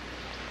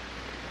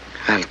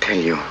 I'll tell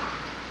you.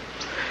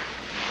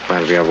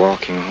 While we are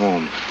walking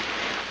home.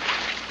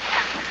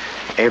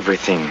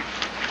 Everything.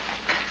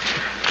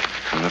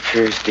 From the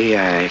first day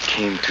I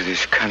came to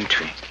this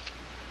country.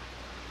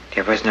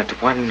 There was not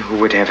one who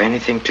would have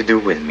anything to do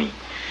with me.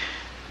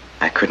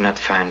 I could not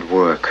find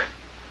work.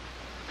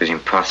 It was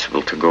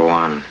impossible to go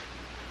on.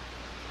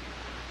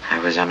 I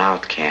was an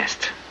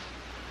outcast.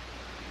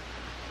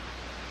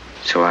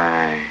 So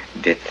I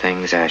did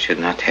things I should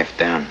not have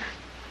done.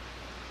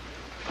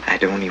 I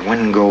had only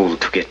one goal,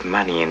 to get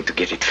money and to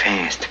get it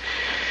fast.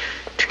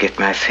 To get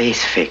my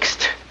face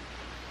fixed.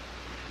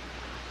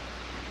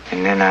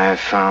 And then I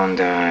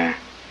found I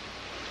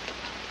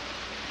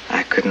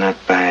could not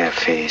buy a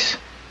face.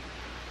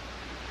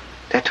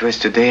 That was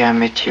the day I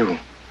met you.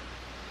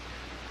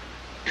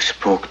 You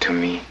spoke to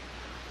me.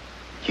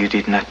 You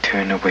did not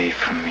turn away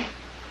from me.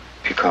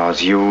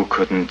 Because you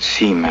couldn't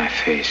see my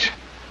face.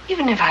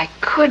 Even if I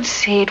could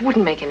see, it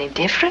wouldn't make any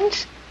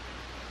difference.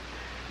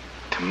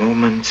 The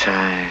moments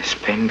I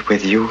spend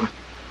with you,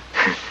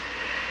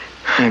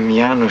 I'm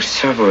Janos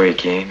Szabo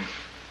again.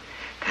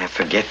 I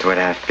forget what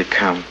I've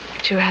become.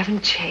 But you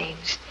haven't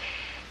changed.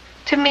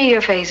 To me,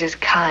 your face is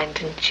kind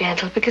and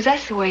gentle because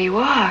that's the way you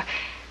are.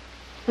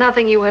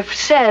 Nothing you have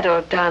said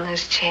or done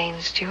has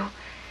changed you.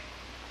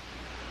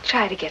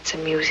 Try to get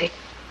some music.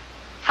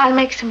 I'll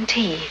make some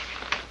tea.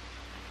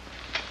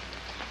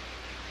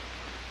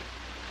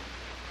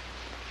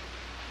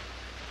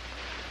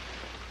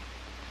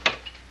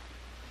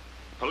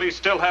 Police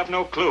still have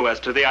no clue as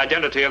to the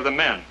identity of the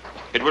men.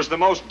 It was the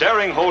most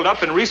daring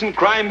holdup in recent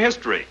crime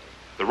history.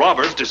 The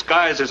robbers,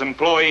 disguised as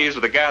employees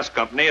of the gas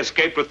company,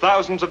 escaped with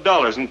thousands of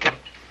dollars in cash.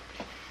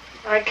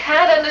 I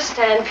can't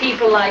understand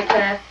people like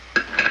that.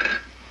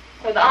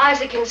 With eyes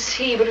that can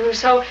see, but who are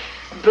so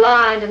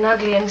blind and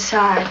ugly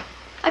inside.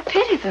 I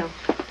pity them.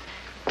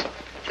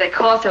 If they're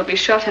caught, they'll be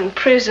shot in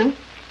prison.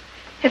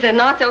 If they're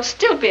not, they'll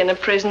still be in a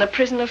prison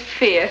of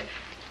fear.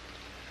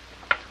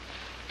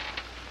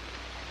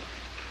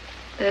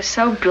 They're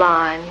so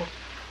blind.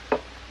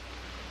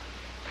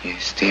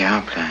 Yes, they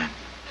are blind.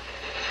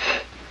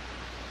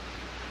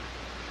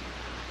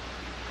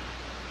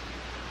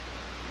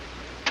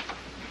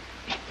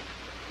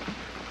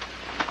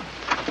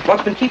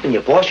 What's been keeping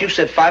you, boss? You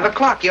said 5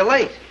 o'clock. You're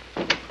late.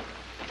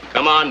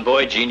 Come on,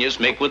 boy genius.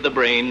 Make with the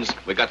brains.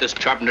 We got this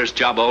carpenter's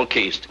job all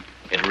cased.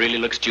 It really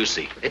looks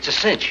juicy. It's a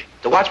cinch.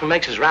 The watchman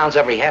makes his rounds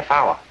every half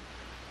hour.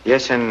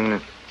 Yes, and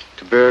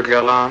the burglar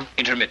alarm?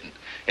 Intermittent.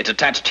 It's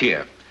attached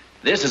here.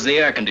 This is the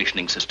air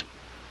conditioning system.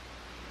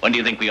 When do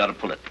you think we ought to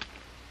pull it?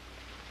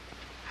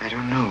 I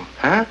don't know.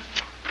 Huh?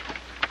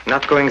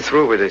 Not going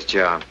through with this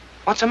job.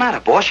 What's the matter,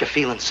 boss? You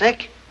feeling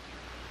sick?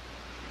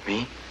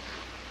 Me?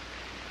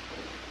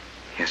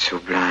 You're so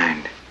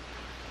blind.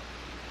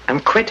 I'm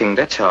quitting,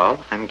 that's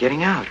all. I'm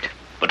getting out.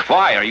 But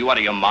why? Are you out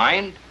of your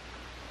mind?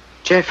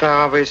 Jeff,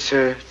 I always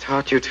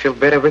thought you'd feel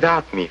better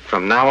without me.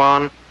 From now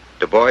on,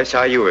 the boys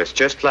are yours,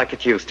 just like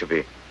it used to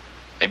be.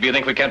 Maybe you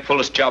think we can't pull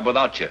this job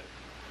without you.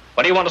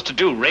 What do you want us to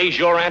do, raise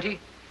your ante?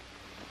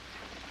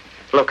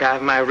 Look, I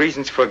have my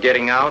reasons for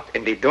getting out,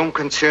 and they don't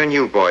concern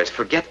you boys.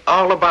 Forget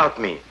all about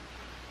me.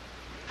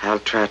 I'll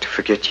try to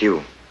forget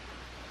you.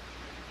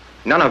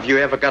 None of you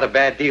ever got a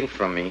bad deal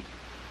from me.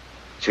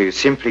 So you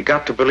simply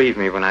got to believe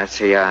me when I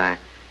say I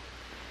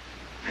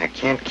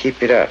can't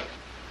keep it up.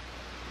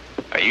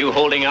 Are you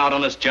holding out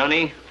on us,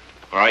 Johnny?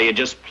 Or are you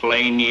just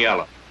plain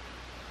yellow?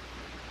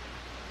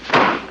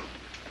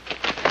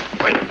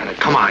 Wait a minute.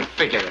 Come on.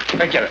 Figure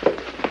it.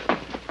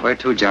 Where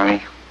to,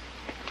 Johnny?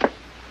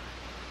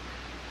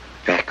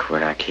 Back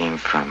where I came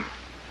from.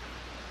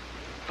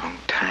 Long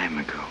time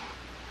ago.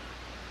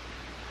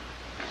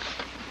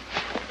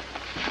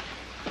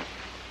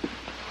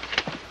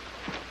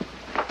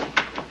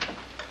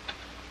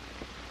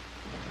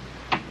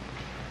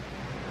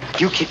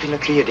 You keep in the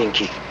clear,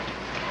 Dinky.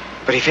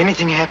 But if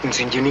anything happens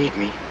and you need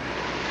me,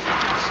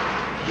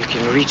 you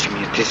can reach me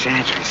at this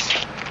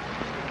address.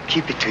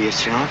 Keep it to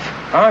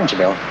yourself. Orange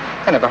Bill?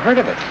 I never heard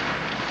of it.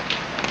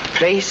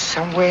 Place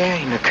somewhere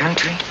in the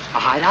country. A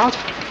hideout?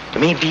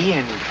 Maybe,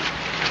 and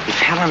if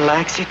Helen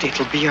likes it,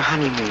 it'll be a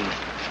honeymoon.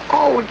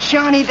 Oh,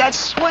 Johnny, that's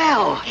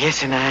swell.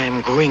 Yes, and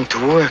I'm going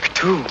to work,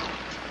 too.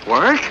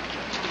 Work?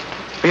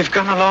 We've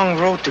gone a long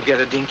road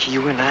together, Dinky.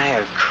 You and I,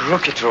 a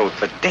crooked road,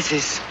 but this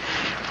is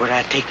where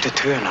I take the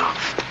turn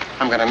off.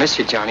 I'm gonna miss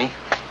you, Johnny.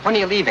 When are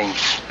you leaving?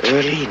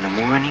 Early in the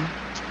morning.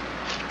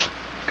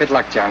 Good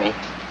luck, Johnny.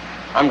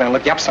 I'm gonna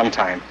look you up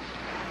sometime.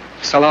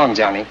 So long,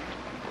 Johnny.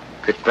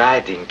 Goodbye,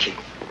 Dinky.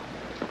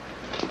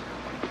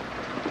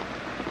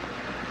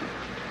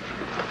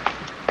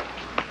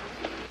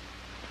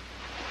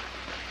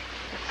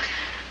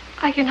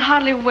 I can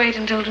hardly wait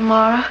until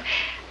tomorrow.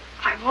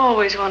 I've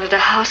always wanted a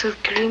house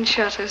with green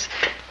shutters.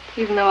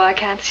 Even though I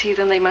can't see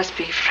them, they must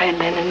be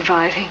friendly and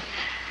inviting.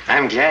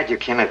 I'm glad you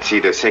cannot see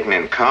the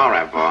second-hand car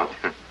I bought.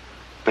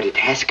 But it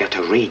has got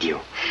a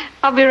radio.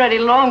 I'll be ready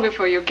long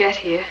before you get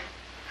here.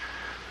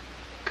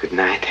 Good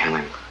night,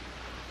 Helen.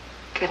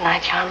 Good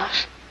night,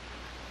 Janos.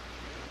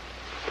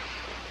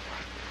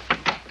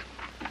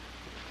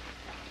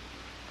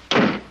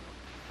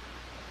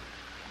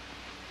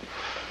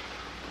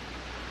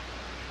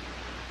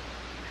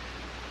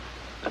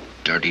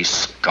 Dirty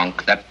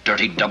skunk, that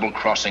dirty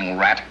double-crossing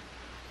rat.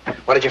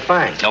 What did you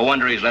find? No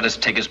wonder he's let us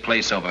take his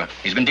place over.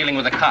 He's been dealing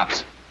with the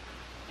cops.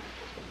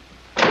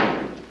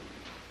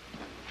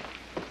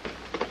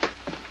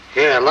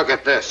 Here, look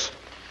at this.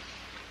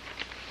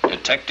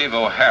 Detective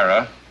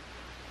O'Hara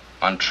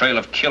on trail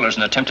of killers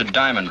in attempted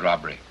diamond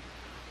robbery.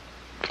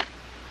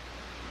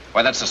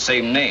 Why, that's the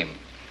same name.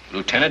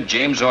 Lieutenant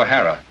James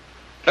O'Hara.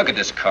 Look at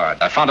this card.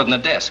 I found it in the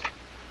desk.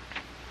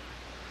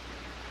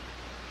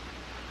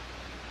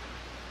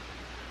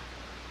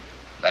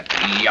 That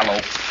yellow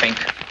fink.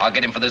 I'll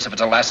get him for this if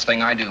it's the last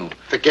thing I do.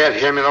 Forget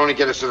him. It'll only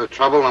get us into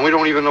trouble, and we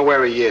don't even know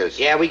where he is.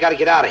 Yeah, we gotta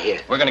get out of here.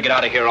 We're gonna get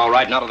out of here all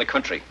right and out of the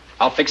country.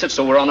 I'll fix it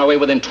so we're on our way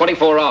within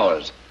 24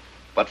 hours.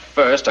 But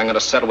first, I'm gonna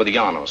settle with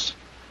Janos.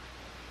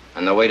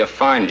 And the way to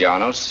find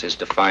Janos is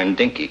to find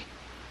Dinky.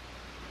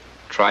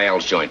 Try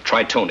Al's joint.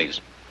 Try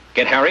Tony's.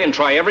 Get Harry and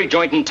try every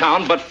joint in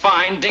town, but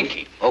find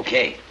Dinky.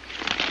 Okay.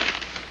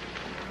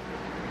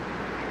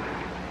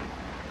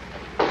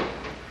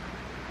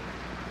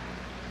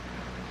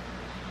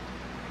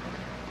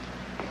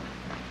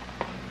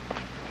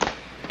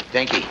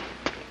 Dinky.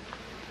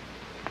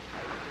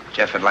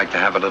 Jeff would like to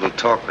have a little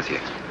talk with you.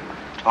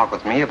 Talk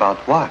with me about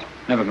what?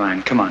 Never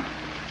mind. Come on.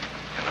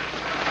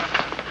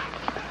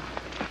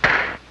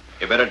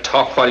 You better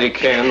talk while you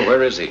can.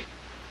 Where is he?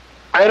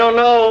 I don't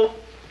know.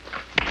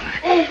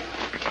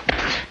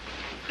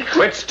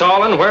 Quit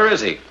stalling. Where is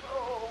he?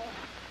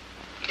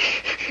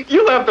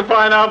 You'll have to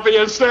find out for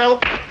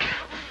yourself.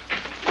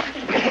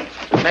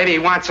 Maybe he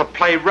wants to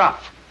play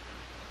rough.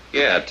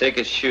 Yeah, take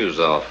his shoes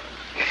off.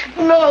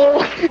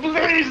 No,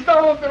 please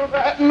don't do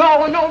that.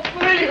 No, no,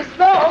 please,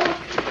 no.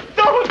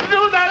 Don't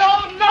do that.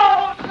 Oh,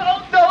 no,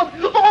 no, don't.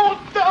 Oh,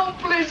 don't,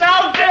 please.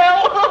 I'll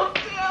tell.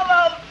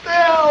 I'll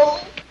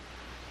tell.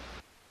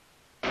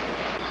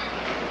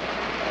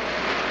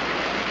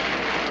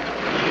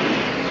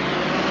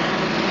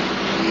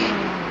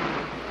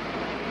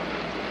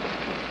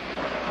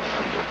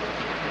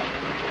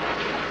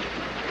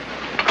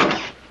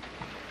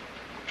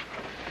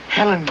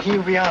 Helen,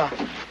 here we are.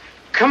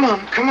 Come on,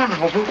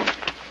 Hobo.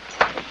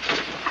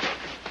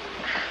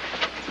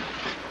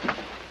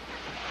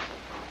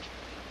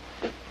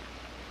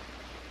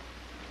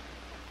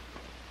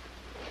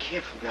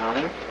 Careful,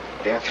 darling.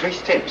 There are 3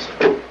 steps.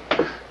 2,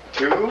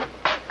 3.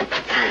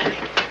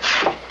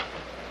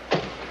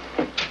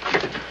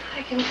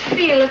 I can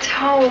feel it's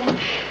home.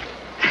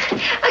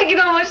 I can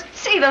almost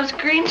see those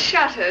green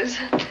shutters.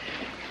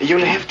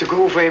 You'll have to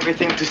go over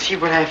everything to see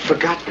what I've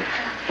forgotten.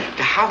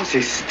 The house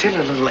is still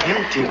a little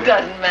empty.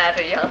 Doesn't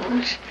matter,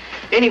 Janos.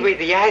 Anyway,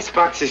 the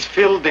icebox is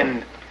filled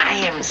and I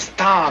am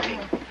starving.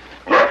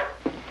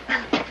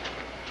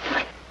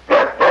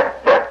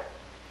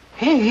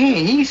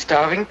 Hey, he's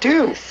starving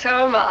too.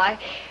 So am I.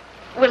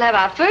 We'll have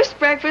our first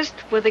breakfast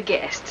with a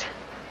guest.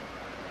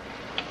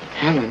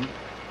 Helen,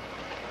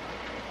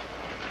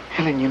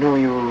 you know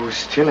you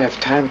still have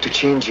time to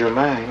change your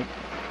mind.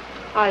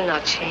 I'll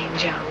not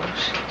change,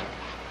 Janos.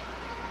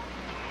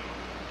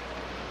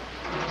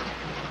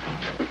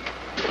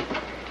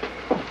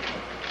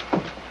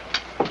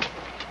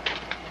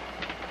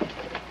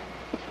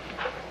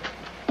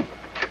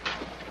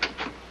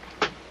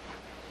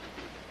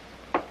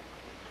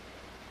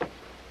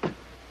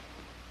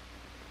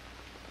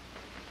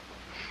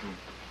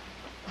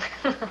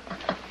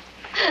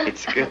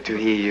 It's good to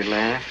hear you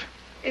laugh.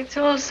 It's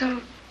all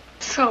so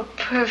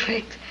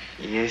perfect.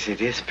 Yes,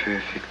 it is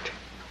perfect.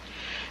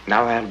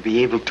 Now I'll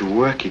be able to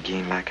work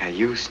again like I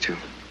used to.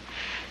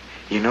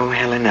 You know,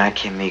 Helen, I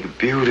can make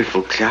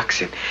beautiful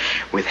clocks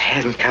with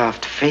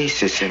hand-carved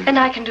faces and... And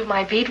I can do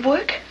my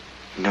beadwork?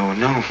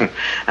 No.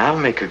 I'll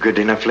make a good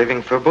enough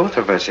living for both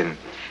of us, and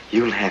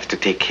You'll have to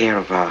take care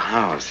of our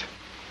house.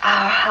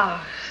 Our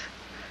house.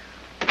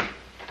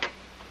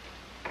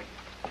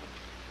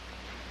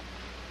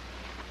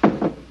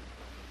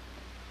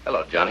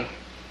 Hello, Johnny.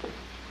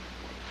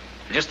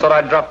 I just thought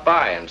I'd drop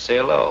by and say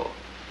hello.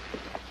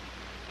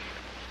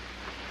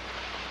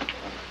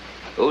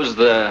 Who's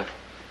the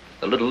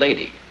little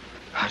lady?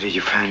 How did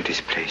you find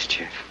this place,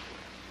 Jeff?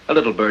 A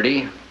little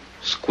birdie.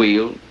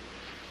 Squealed.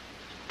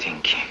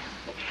 Dinky.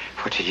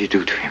 What did you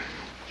do to him?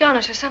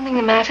 Janos, is something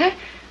the matter?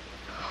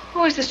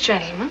 Who is this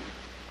gentleman?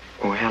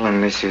 Oh, Helen,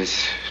 this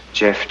is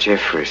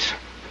Jeffries.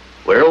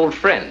 We're old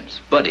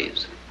friends,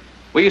 buddies.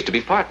 We used to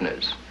be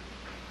partners.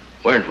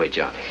 Weren't we,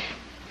 Johnny?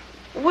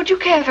 Would you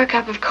care for a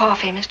cup of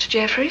coffee, Mr.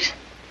 Jeffries?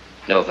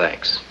 No,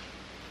 thanks.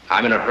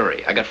 I'm in a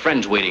hurry. I got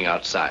friends waiting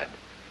outside.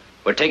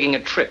 We're taking a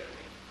trip.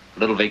 A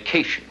little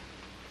vacation.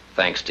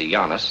 Thanks to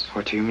Janos.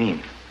 What do you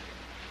mean?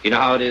 You know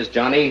how it is,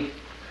 Johnny?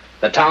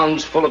 The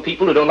town's full of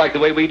people who don't like the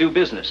way we do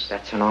business.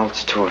 That's an old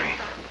story.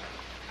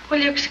 Will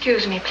you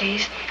excuse me,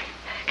 please?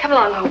 Come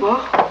along,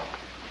 Hobo.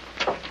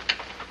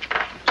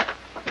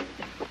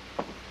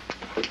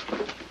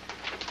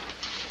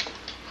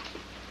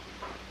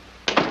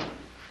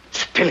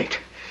 Spill it.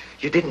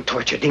 You didn't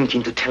torture Dinky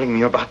into telling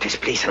me about this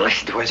place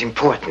unless it was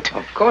important.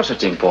 Of course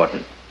it's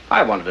important.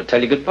 I wanted to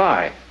tell you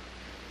goodbye.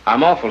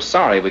 I'm awful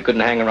sorry we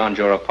couldn't hang around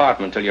your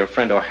apartment till your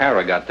friend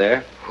O'Hara got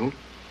there. Who?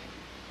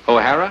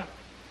 O'Hara?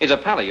 He's a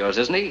pal of yours,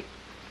 isn't he?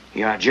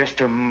 You're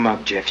just a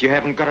mug, Jeff. You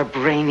haven't got a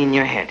brain in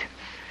your head.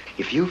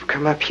 If you've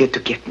come up here to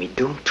get me,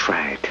 don't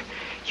try it.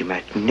 You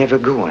might never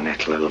go on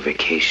that little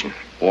vacation.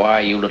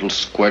 Why, you little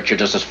squirt, you're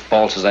just as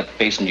false as that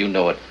face and you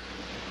know it.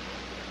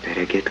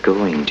 Better get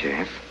going,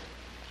 Jeff.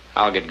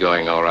 I'll get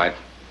going, all right.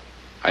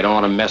 I don't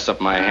want to mess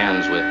up my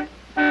hands with...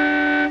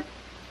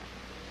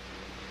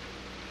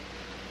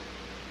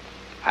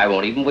 I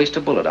won't even waste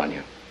a bullet on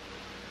you.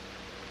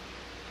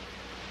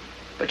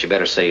 But you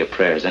better say your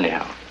prayers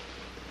anyhow.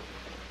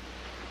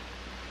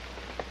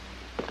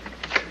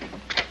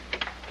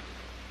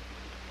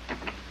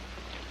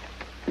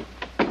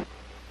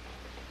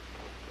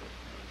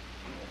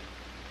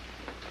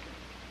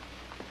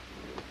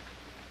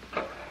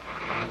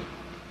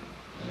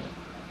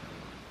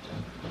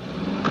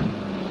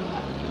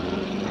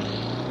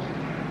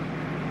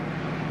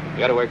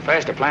 You gotta work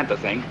fast to plant the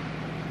thing.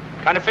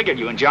 Kind of figured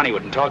you and Johnny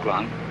wouldn't talk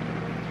long.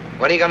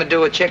 What are you gonna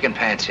do with Chicken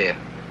Pants here?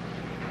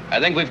 I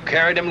think we've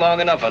carried him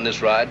long enough on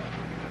this ride.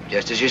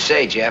 Just as you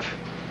say, Jeff.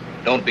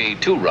 Don't be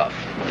too rough.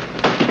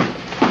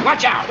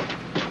 Watch out!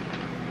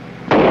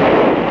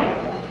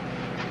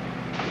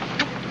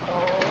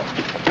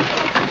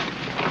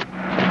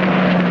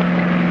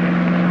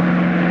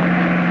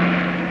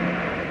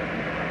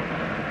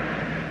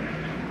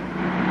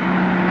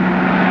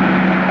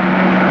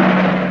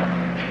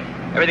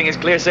 Everything is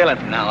clear sailing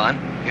from now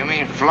on. You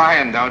mean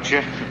flying, don't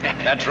you?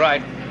 That's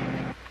right.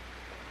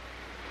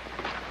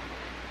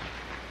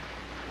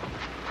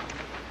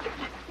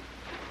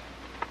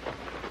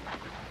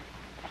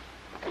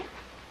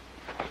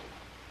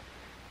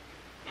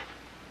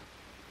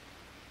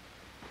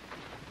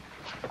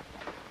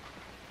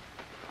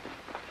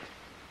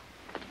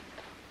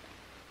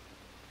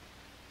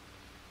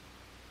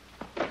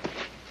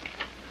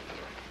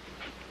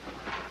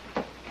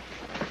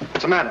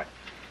 What's the matter?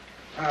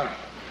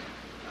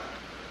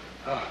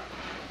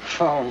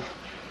 Phone.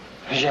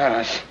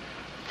 Janos.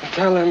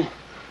 Tell him.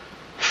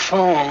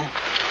 Phone.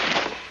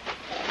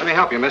 Let me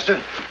help you,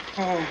 mister.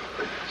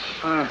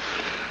 Oh,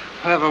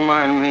 never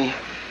mind me.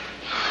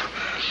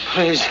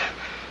 Please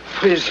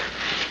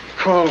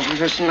call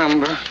this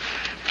number.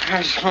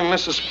 Ask for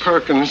Mrs.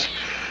 Perkins.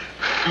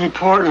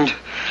 Important.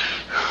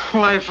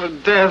 Life or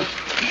death.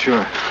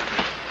 Sure.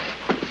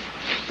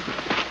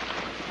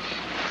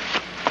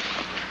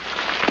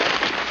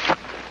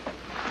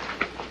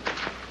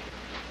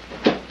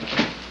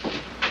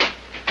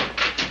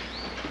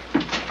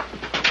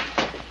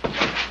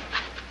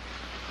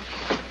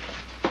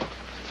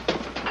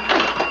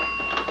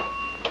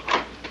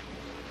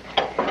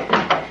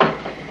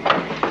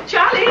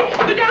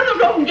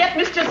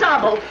 Mr.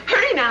 Szabo,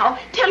 hurry now.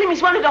 Tell him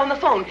he's wanted on the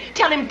phone.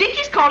 Tell him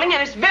Dinky's calling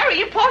and it's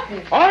very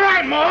important. All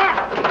right,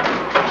 Ma.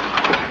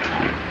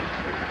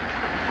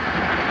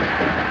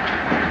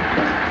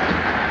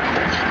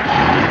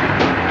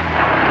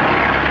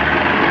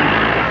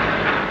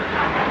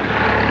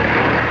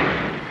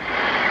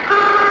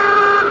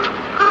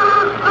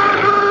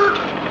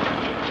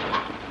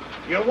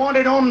 You're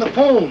wanted on the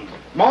phone.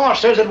 Ma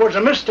says it was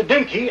a Mr.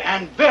 Dinky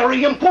and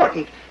very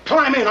important.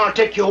 Climb in, I'll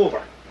take you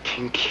over.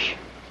 Dinky.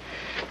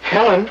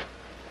 Helen,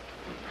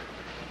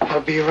 I'll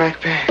be right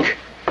back.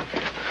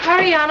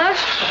 Hurry, Janos.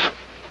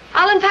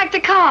 I'll unpack the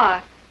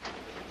car.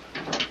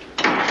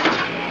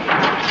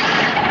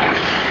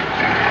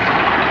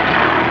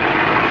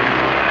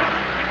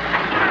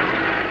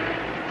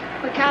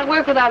 We can't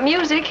work without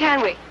music,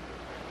 can we?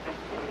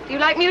 Do you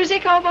like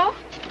music, Hobo?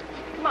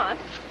 Come on.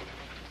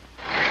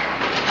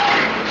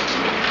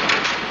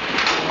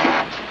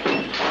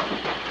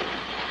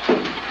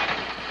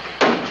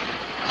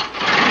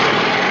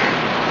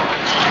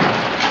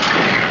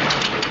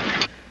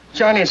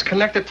 Johnny is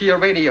connected to your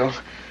radio.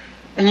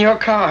 In your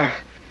car.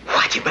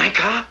 What, in my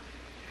car?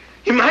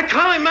 In my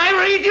car, in my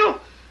radio?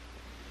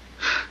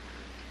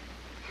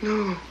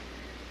 No.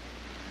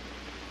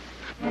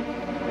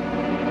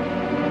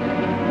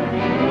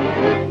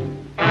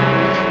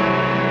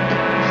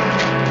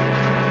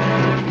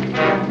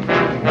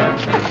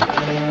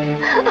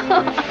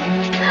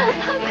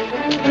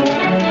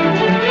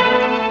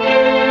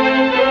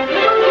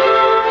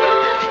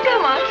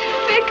 Come on,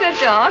 be a good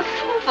dog.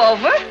 Move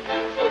over.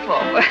 Move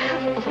over.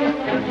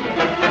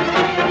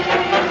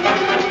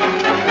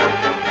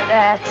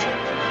 That's it.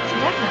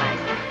 Isn't that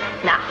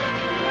nice? Now,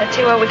 let's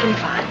see what we can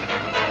find.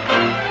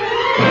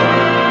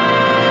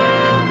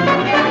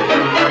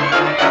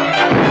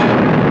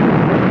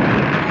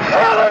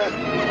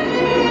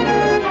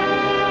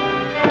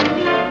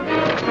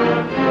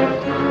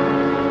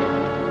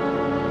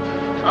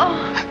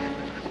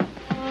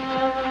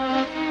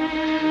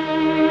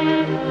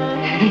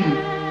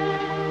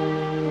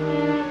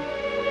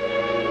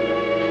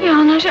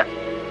 Janos, I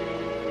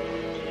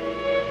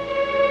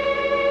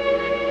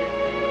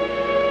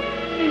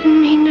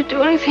didn't mean to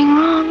do anything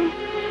wrong.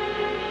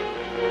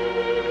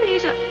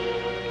 Please, I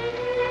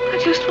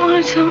just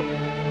wanted some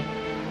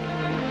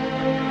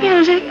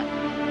music.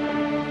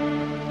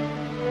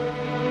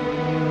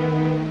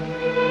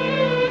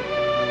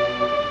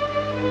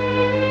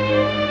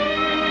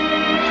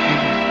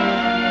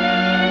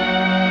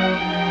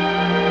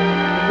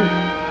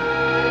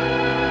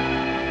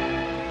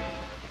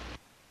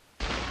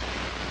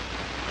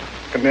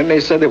 And then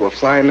they said they were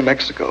flying to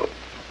Mexico.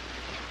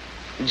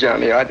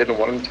 Johnny, I didn't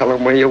want to tell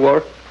them where you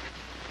were.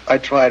 I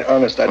tried,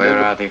 honest, I did.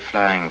 Where are they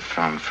flying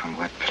from? From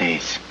what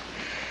place?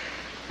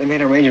 They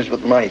made arrangements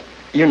with Mike.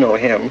 You know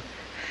him.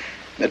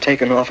 They're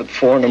taking off at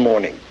 4 in the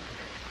morning.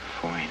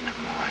 4 in the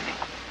morning.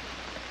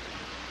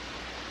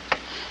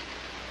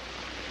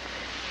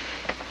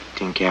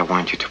 Dinky, I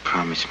want you to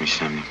promise me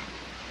something.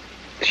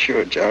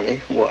 Sure,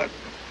 Johnny. What?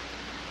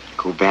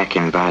 Go back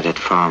and buy that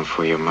farm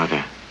for your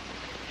mother.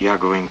 You're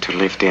going to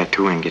live there,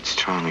 too, and get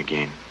strong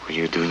again. Will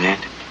you do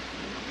that?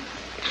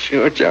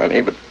 Sure,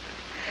 Johnny, but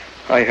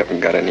I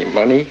haven't got any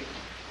money.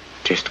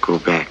 Just go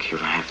back. You'll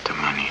have the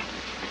money.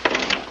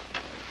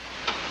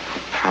 I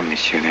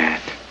promise you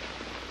that.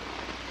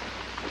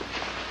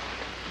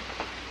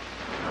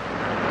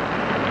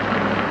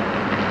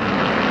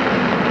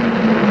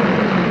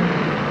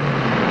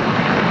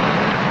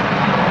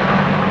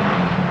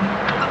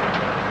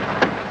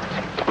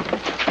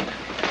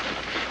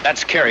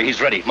 That's Carey.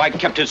 He's ready. Mike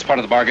kept his part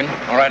of the bargain.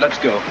 All right, let's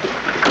go.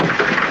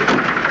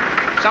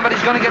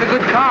 Somebody's gonna get a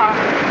good car.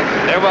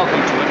 They're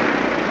welcome to it.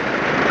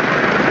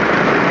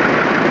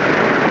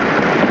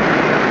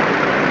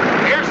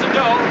 Here's the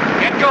dough.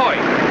 Get going.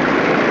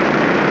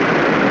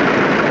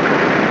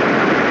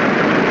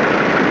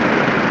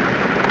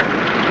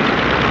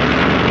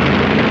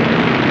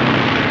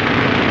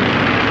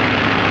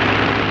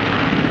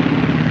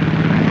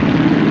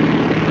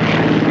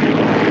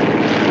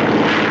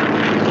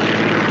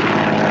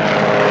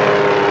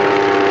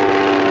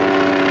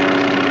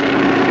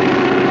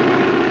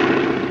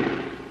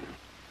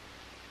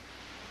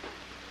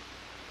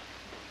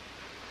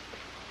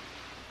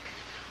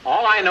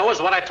 I know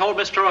is what I told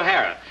Mr.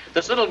 O'Hara.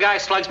 This little guy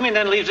slugs me and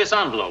then leaves this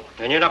envelope.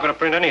 And you're not going to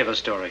print any of the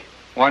story.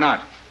 Why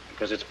not?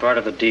 Because it's part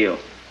of the deal.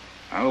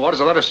 What does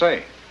the letter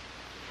say?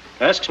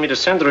 Asks me to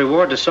send the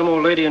reward to some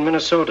old lady in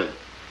Minnesota.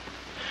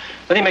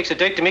 Then he makes a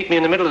date to meet me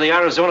in the middle of the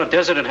Arizona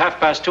desert at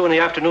 2:30 in the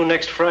afternoon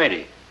next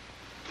Friday.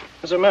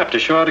 There's a map to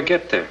show how to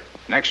get there.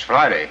 Next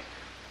Friday?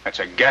 That's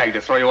a gag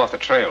to throw you off the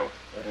trail.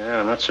 Yeah,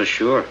 I'm not so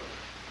sure.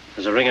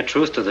 There's a ring of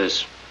truth to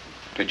this.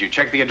 Did you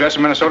check the address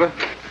in Minnesota?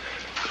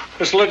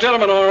 It's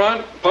legitimate, all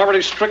right.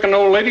 Poverty-stricken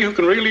old lady who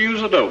can really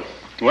use the dough.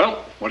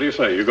 Well, what do you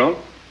say? You going?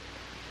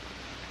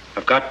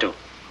 I've got to.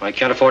 I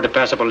can't afford to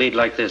pass up a lead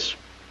like this.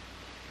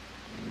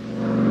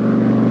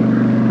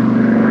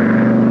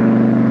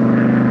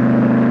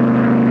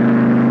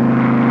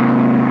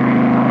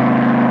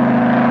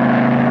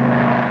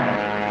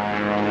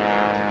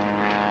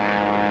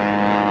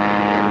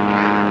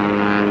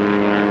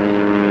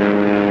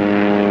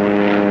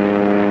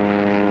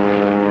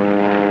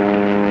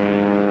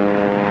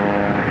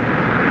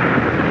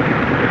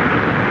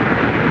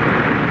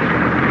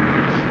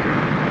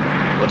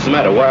 What's the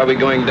matter? Why are we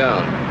going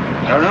down?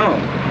 I don't know.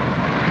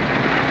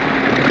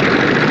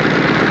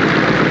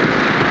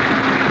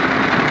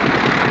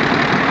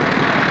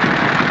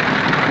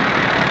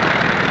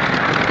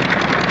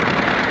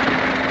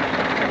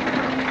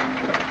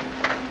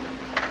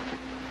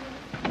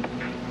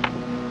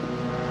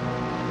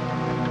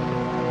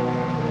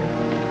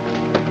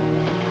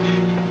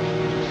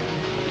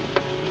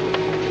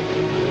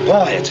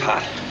 Boy, it's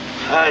hot.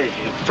 I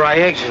fry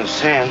eggs in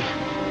sand.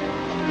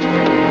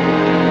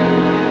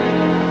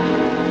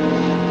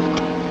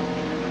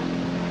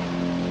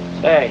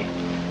 Hey,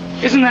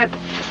 isn't that...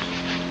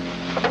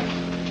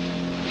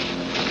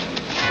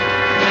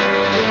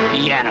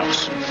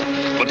 Janos.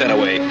 Put that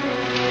away.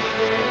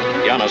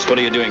 Janos, what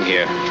are you doing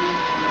here?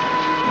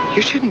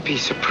 You shouldn't be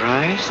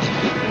surprised.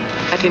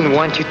 I didn't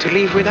want you to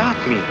leave without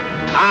me.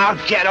 I'll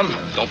get him.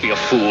 Don't be a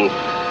fool.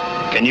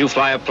 Can you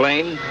fly a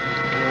plane?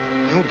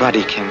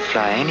 Nobody can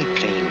fly any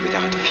plane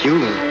without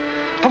fuel.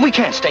 But we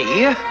can't stay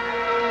here.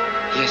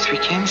 Yes, we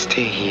can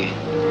stay here.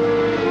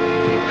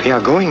 We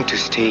are going to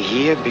stay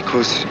here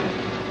because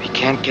we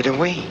can't get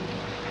away.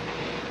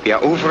 We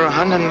are over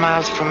 100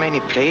 miles from any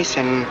place,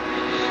 and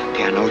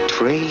there are no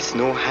trails,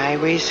 no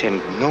highways,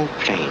 and no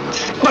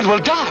planes. But we'll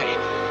die.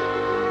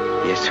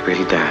 Yes,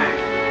 we'll die.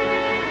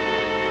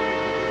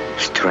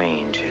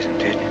 Strange,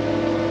 isn't it?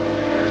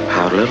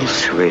 How a little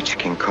switch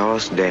can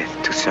cause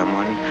death to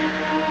someone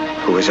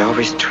who is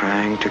always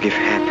trying to give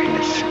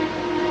happiness.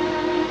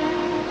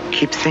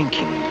 Keep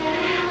thinking.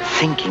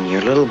 Thinking.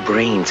 Your little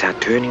brains are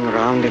turning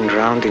round and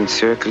round in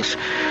circles,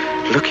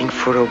 looking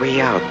for a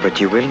way out, but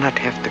you will not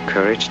have the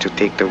courage to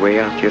take the way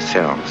out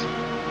yourselves.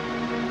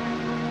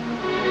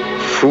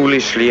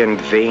 Foolishly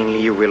and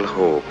vainly you will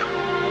hope.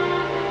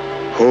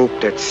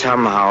 Hope that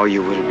somehow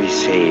you will be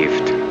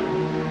saved.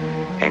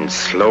 And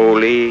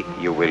slowly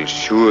you will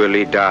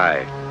surely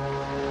die.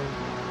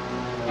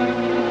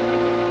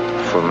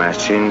 For my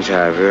sins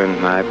I have earned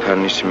my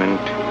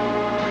punishment.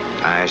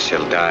 I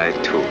shall die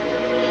too.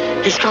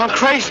 He's gone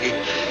crazy.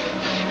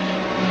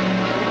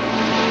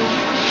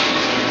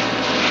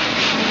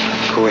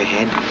 Go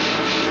ahead.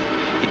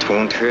 It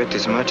won't hurt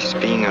as much as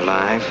being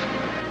alive.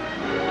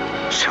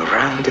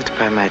 Surrounded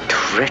by my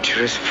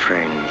treacherous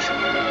friends.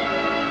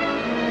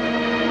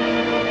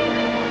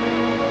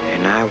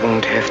 And I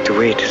won't have to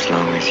wait as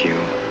long as you.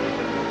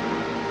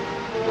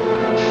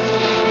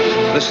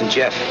 Listen,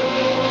 Jeff.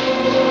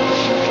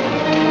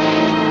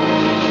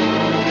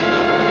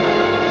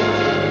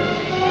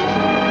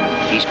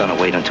 He's gonna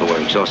wait until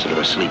we're exhausted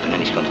or asleep, and then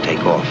he's gonna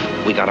take off.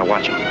 We gotta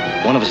watch him.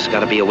 One of us has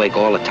gotta be awake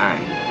all the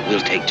time. We'll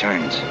take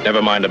turns.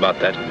 Never mind about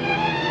that.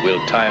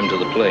 We'll tie him to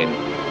the plane.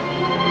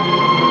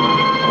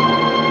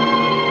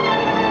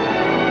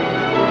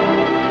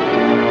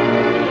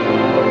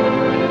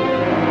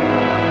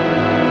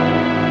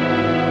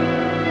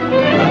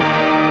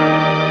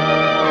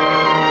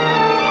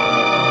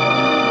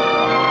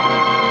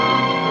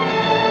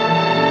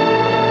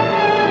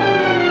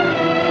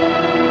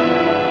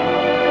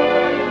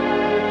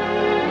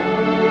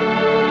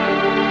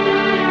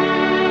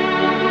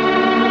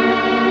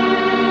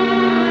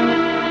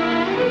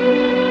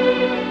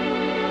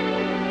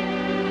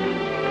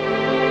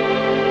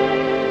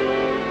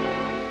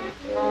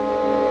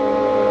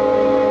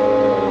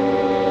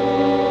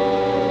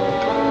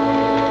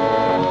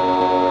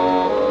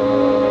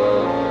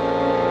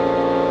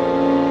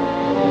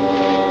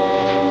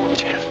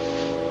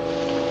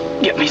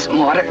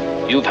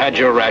 You've had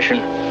your ration.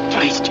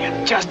 Please,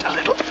 Jim, just a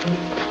little.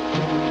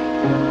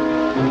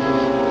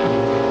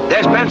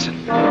 There's Benson.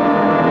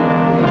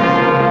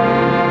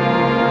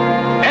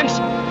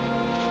 Benson!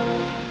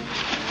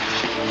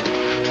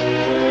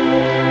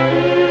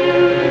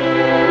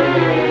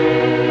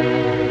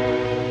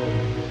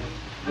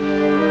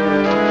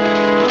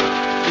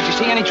 Did you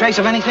see any trace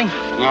of anything?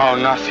 No,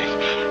 nothing.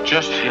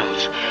 Just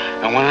hills.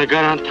 And when I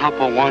got on top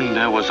of one,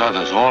 there was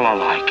others, all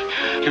alike.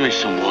 Give me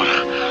some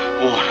water.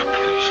 Water, please.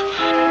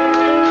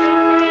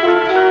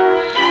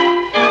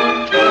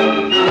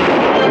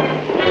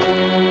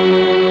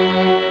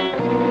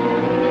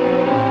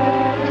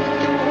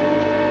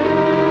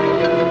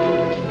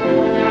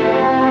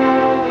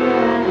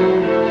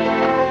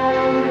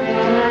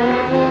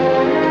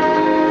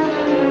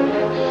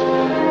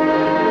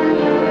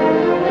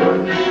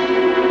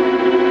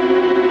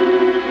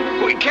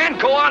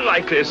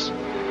 Like this.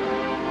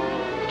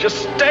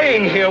 Just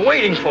staying here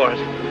waiting for it.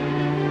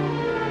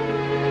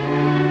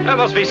 There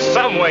must be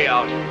some way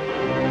out.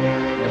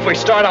 If we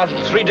start out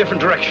in 3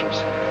 different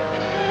directions.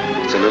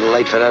 It's a little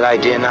late for that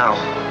idea now.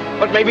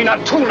 But maybe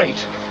not too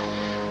late.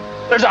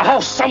 There's a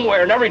house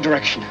somewhere in every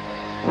direction.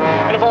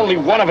 And if only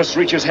one of us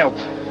reaches help.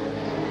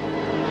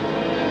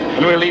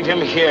 And we'll leave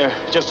him here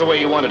just the way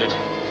you wanted it.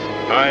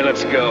 All right,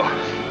 let's go.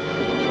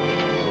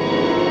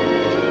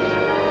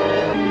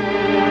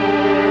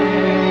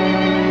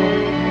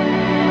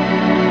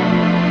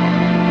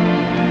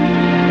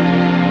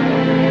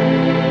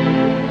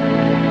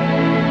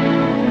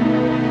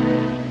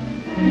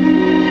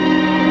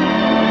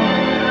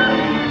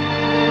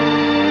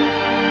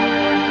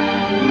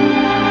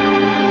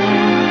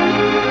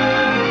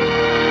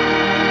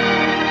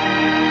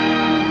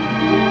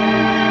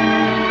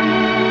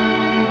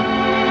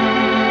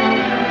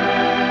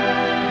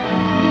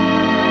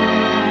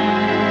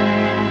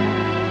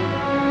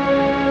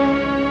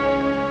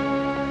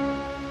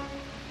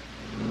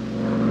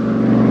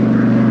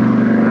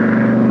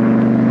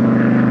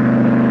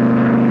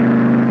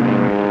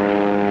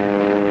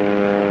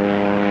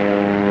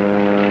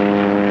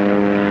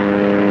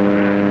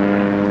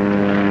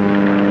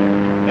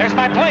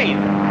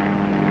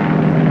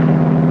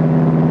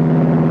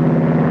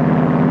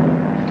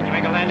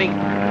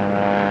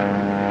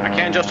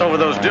 Over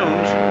those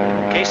dunes.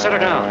 Okay, set her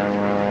down.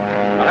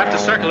 I'll have to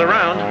circle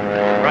around.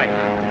 Right.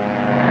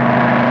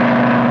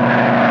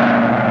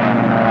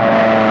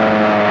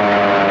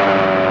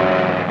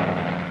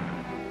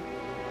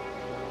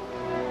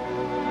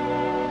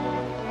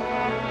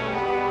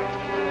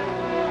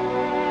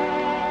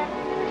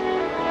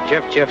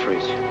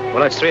 Jeffries. Well,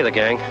 that's 3 of the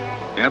gang.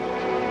 Yep.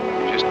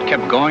 Just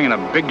kept going in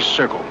a big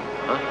circle.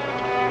 Huh?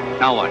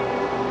 Now what?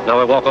 Now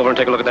we walk over and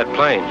take a look at that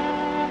plane.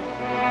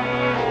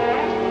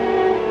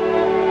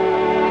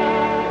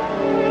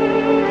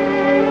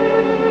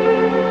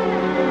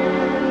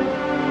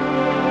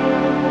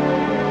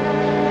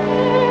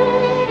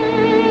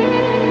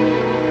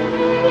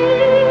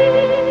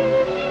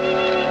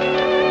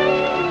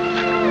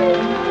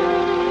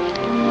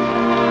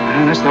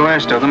 And that's the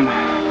last of them.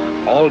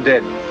 All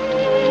dead.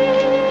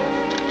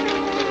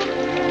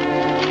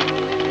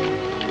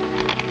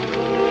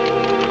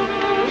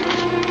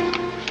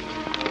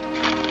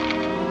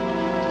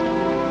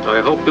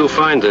 I hope you'll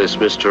find this,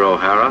 Mr.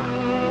 O'Hara.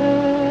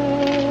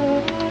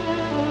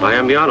 I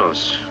am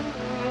Janos.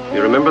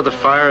 You remember the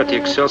fire at the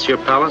Excelsior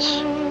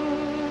Palace?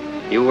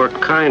 You were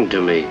kind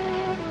to me.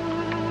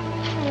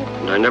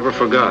 And I never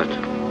forgot.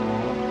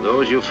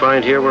 Those you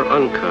find here were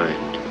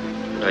unkind.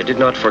 And I did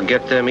not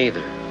forget them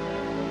either.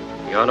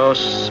 Janos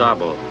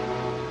Szabo.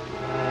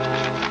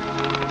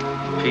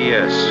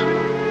 P.S.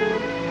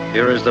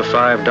 Here is the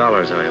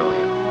 $5 I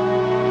owe you.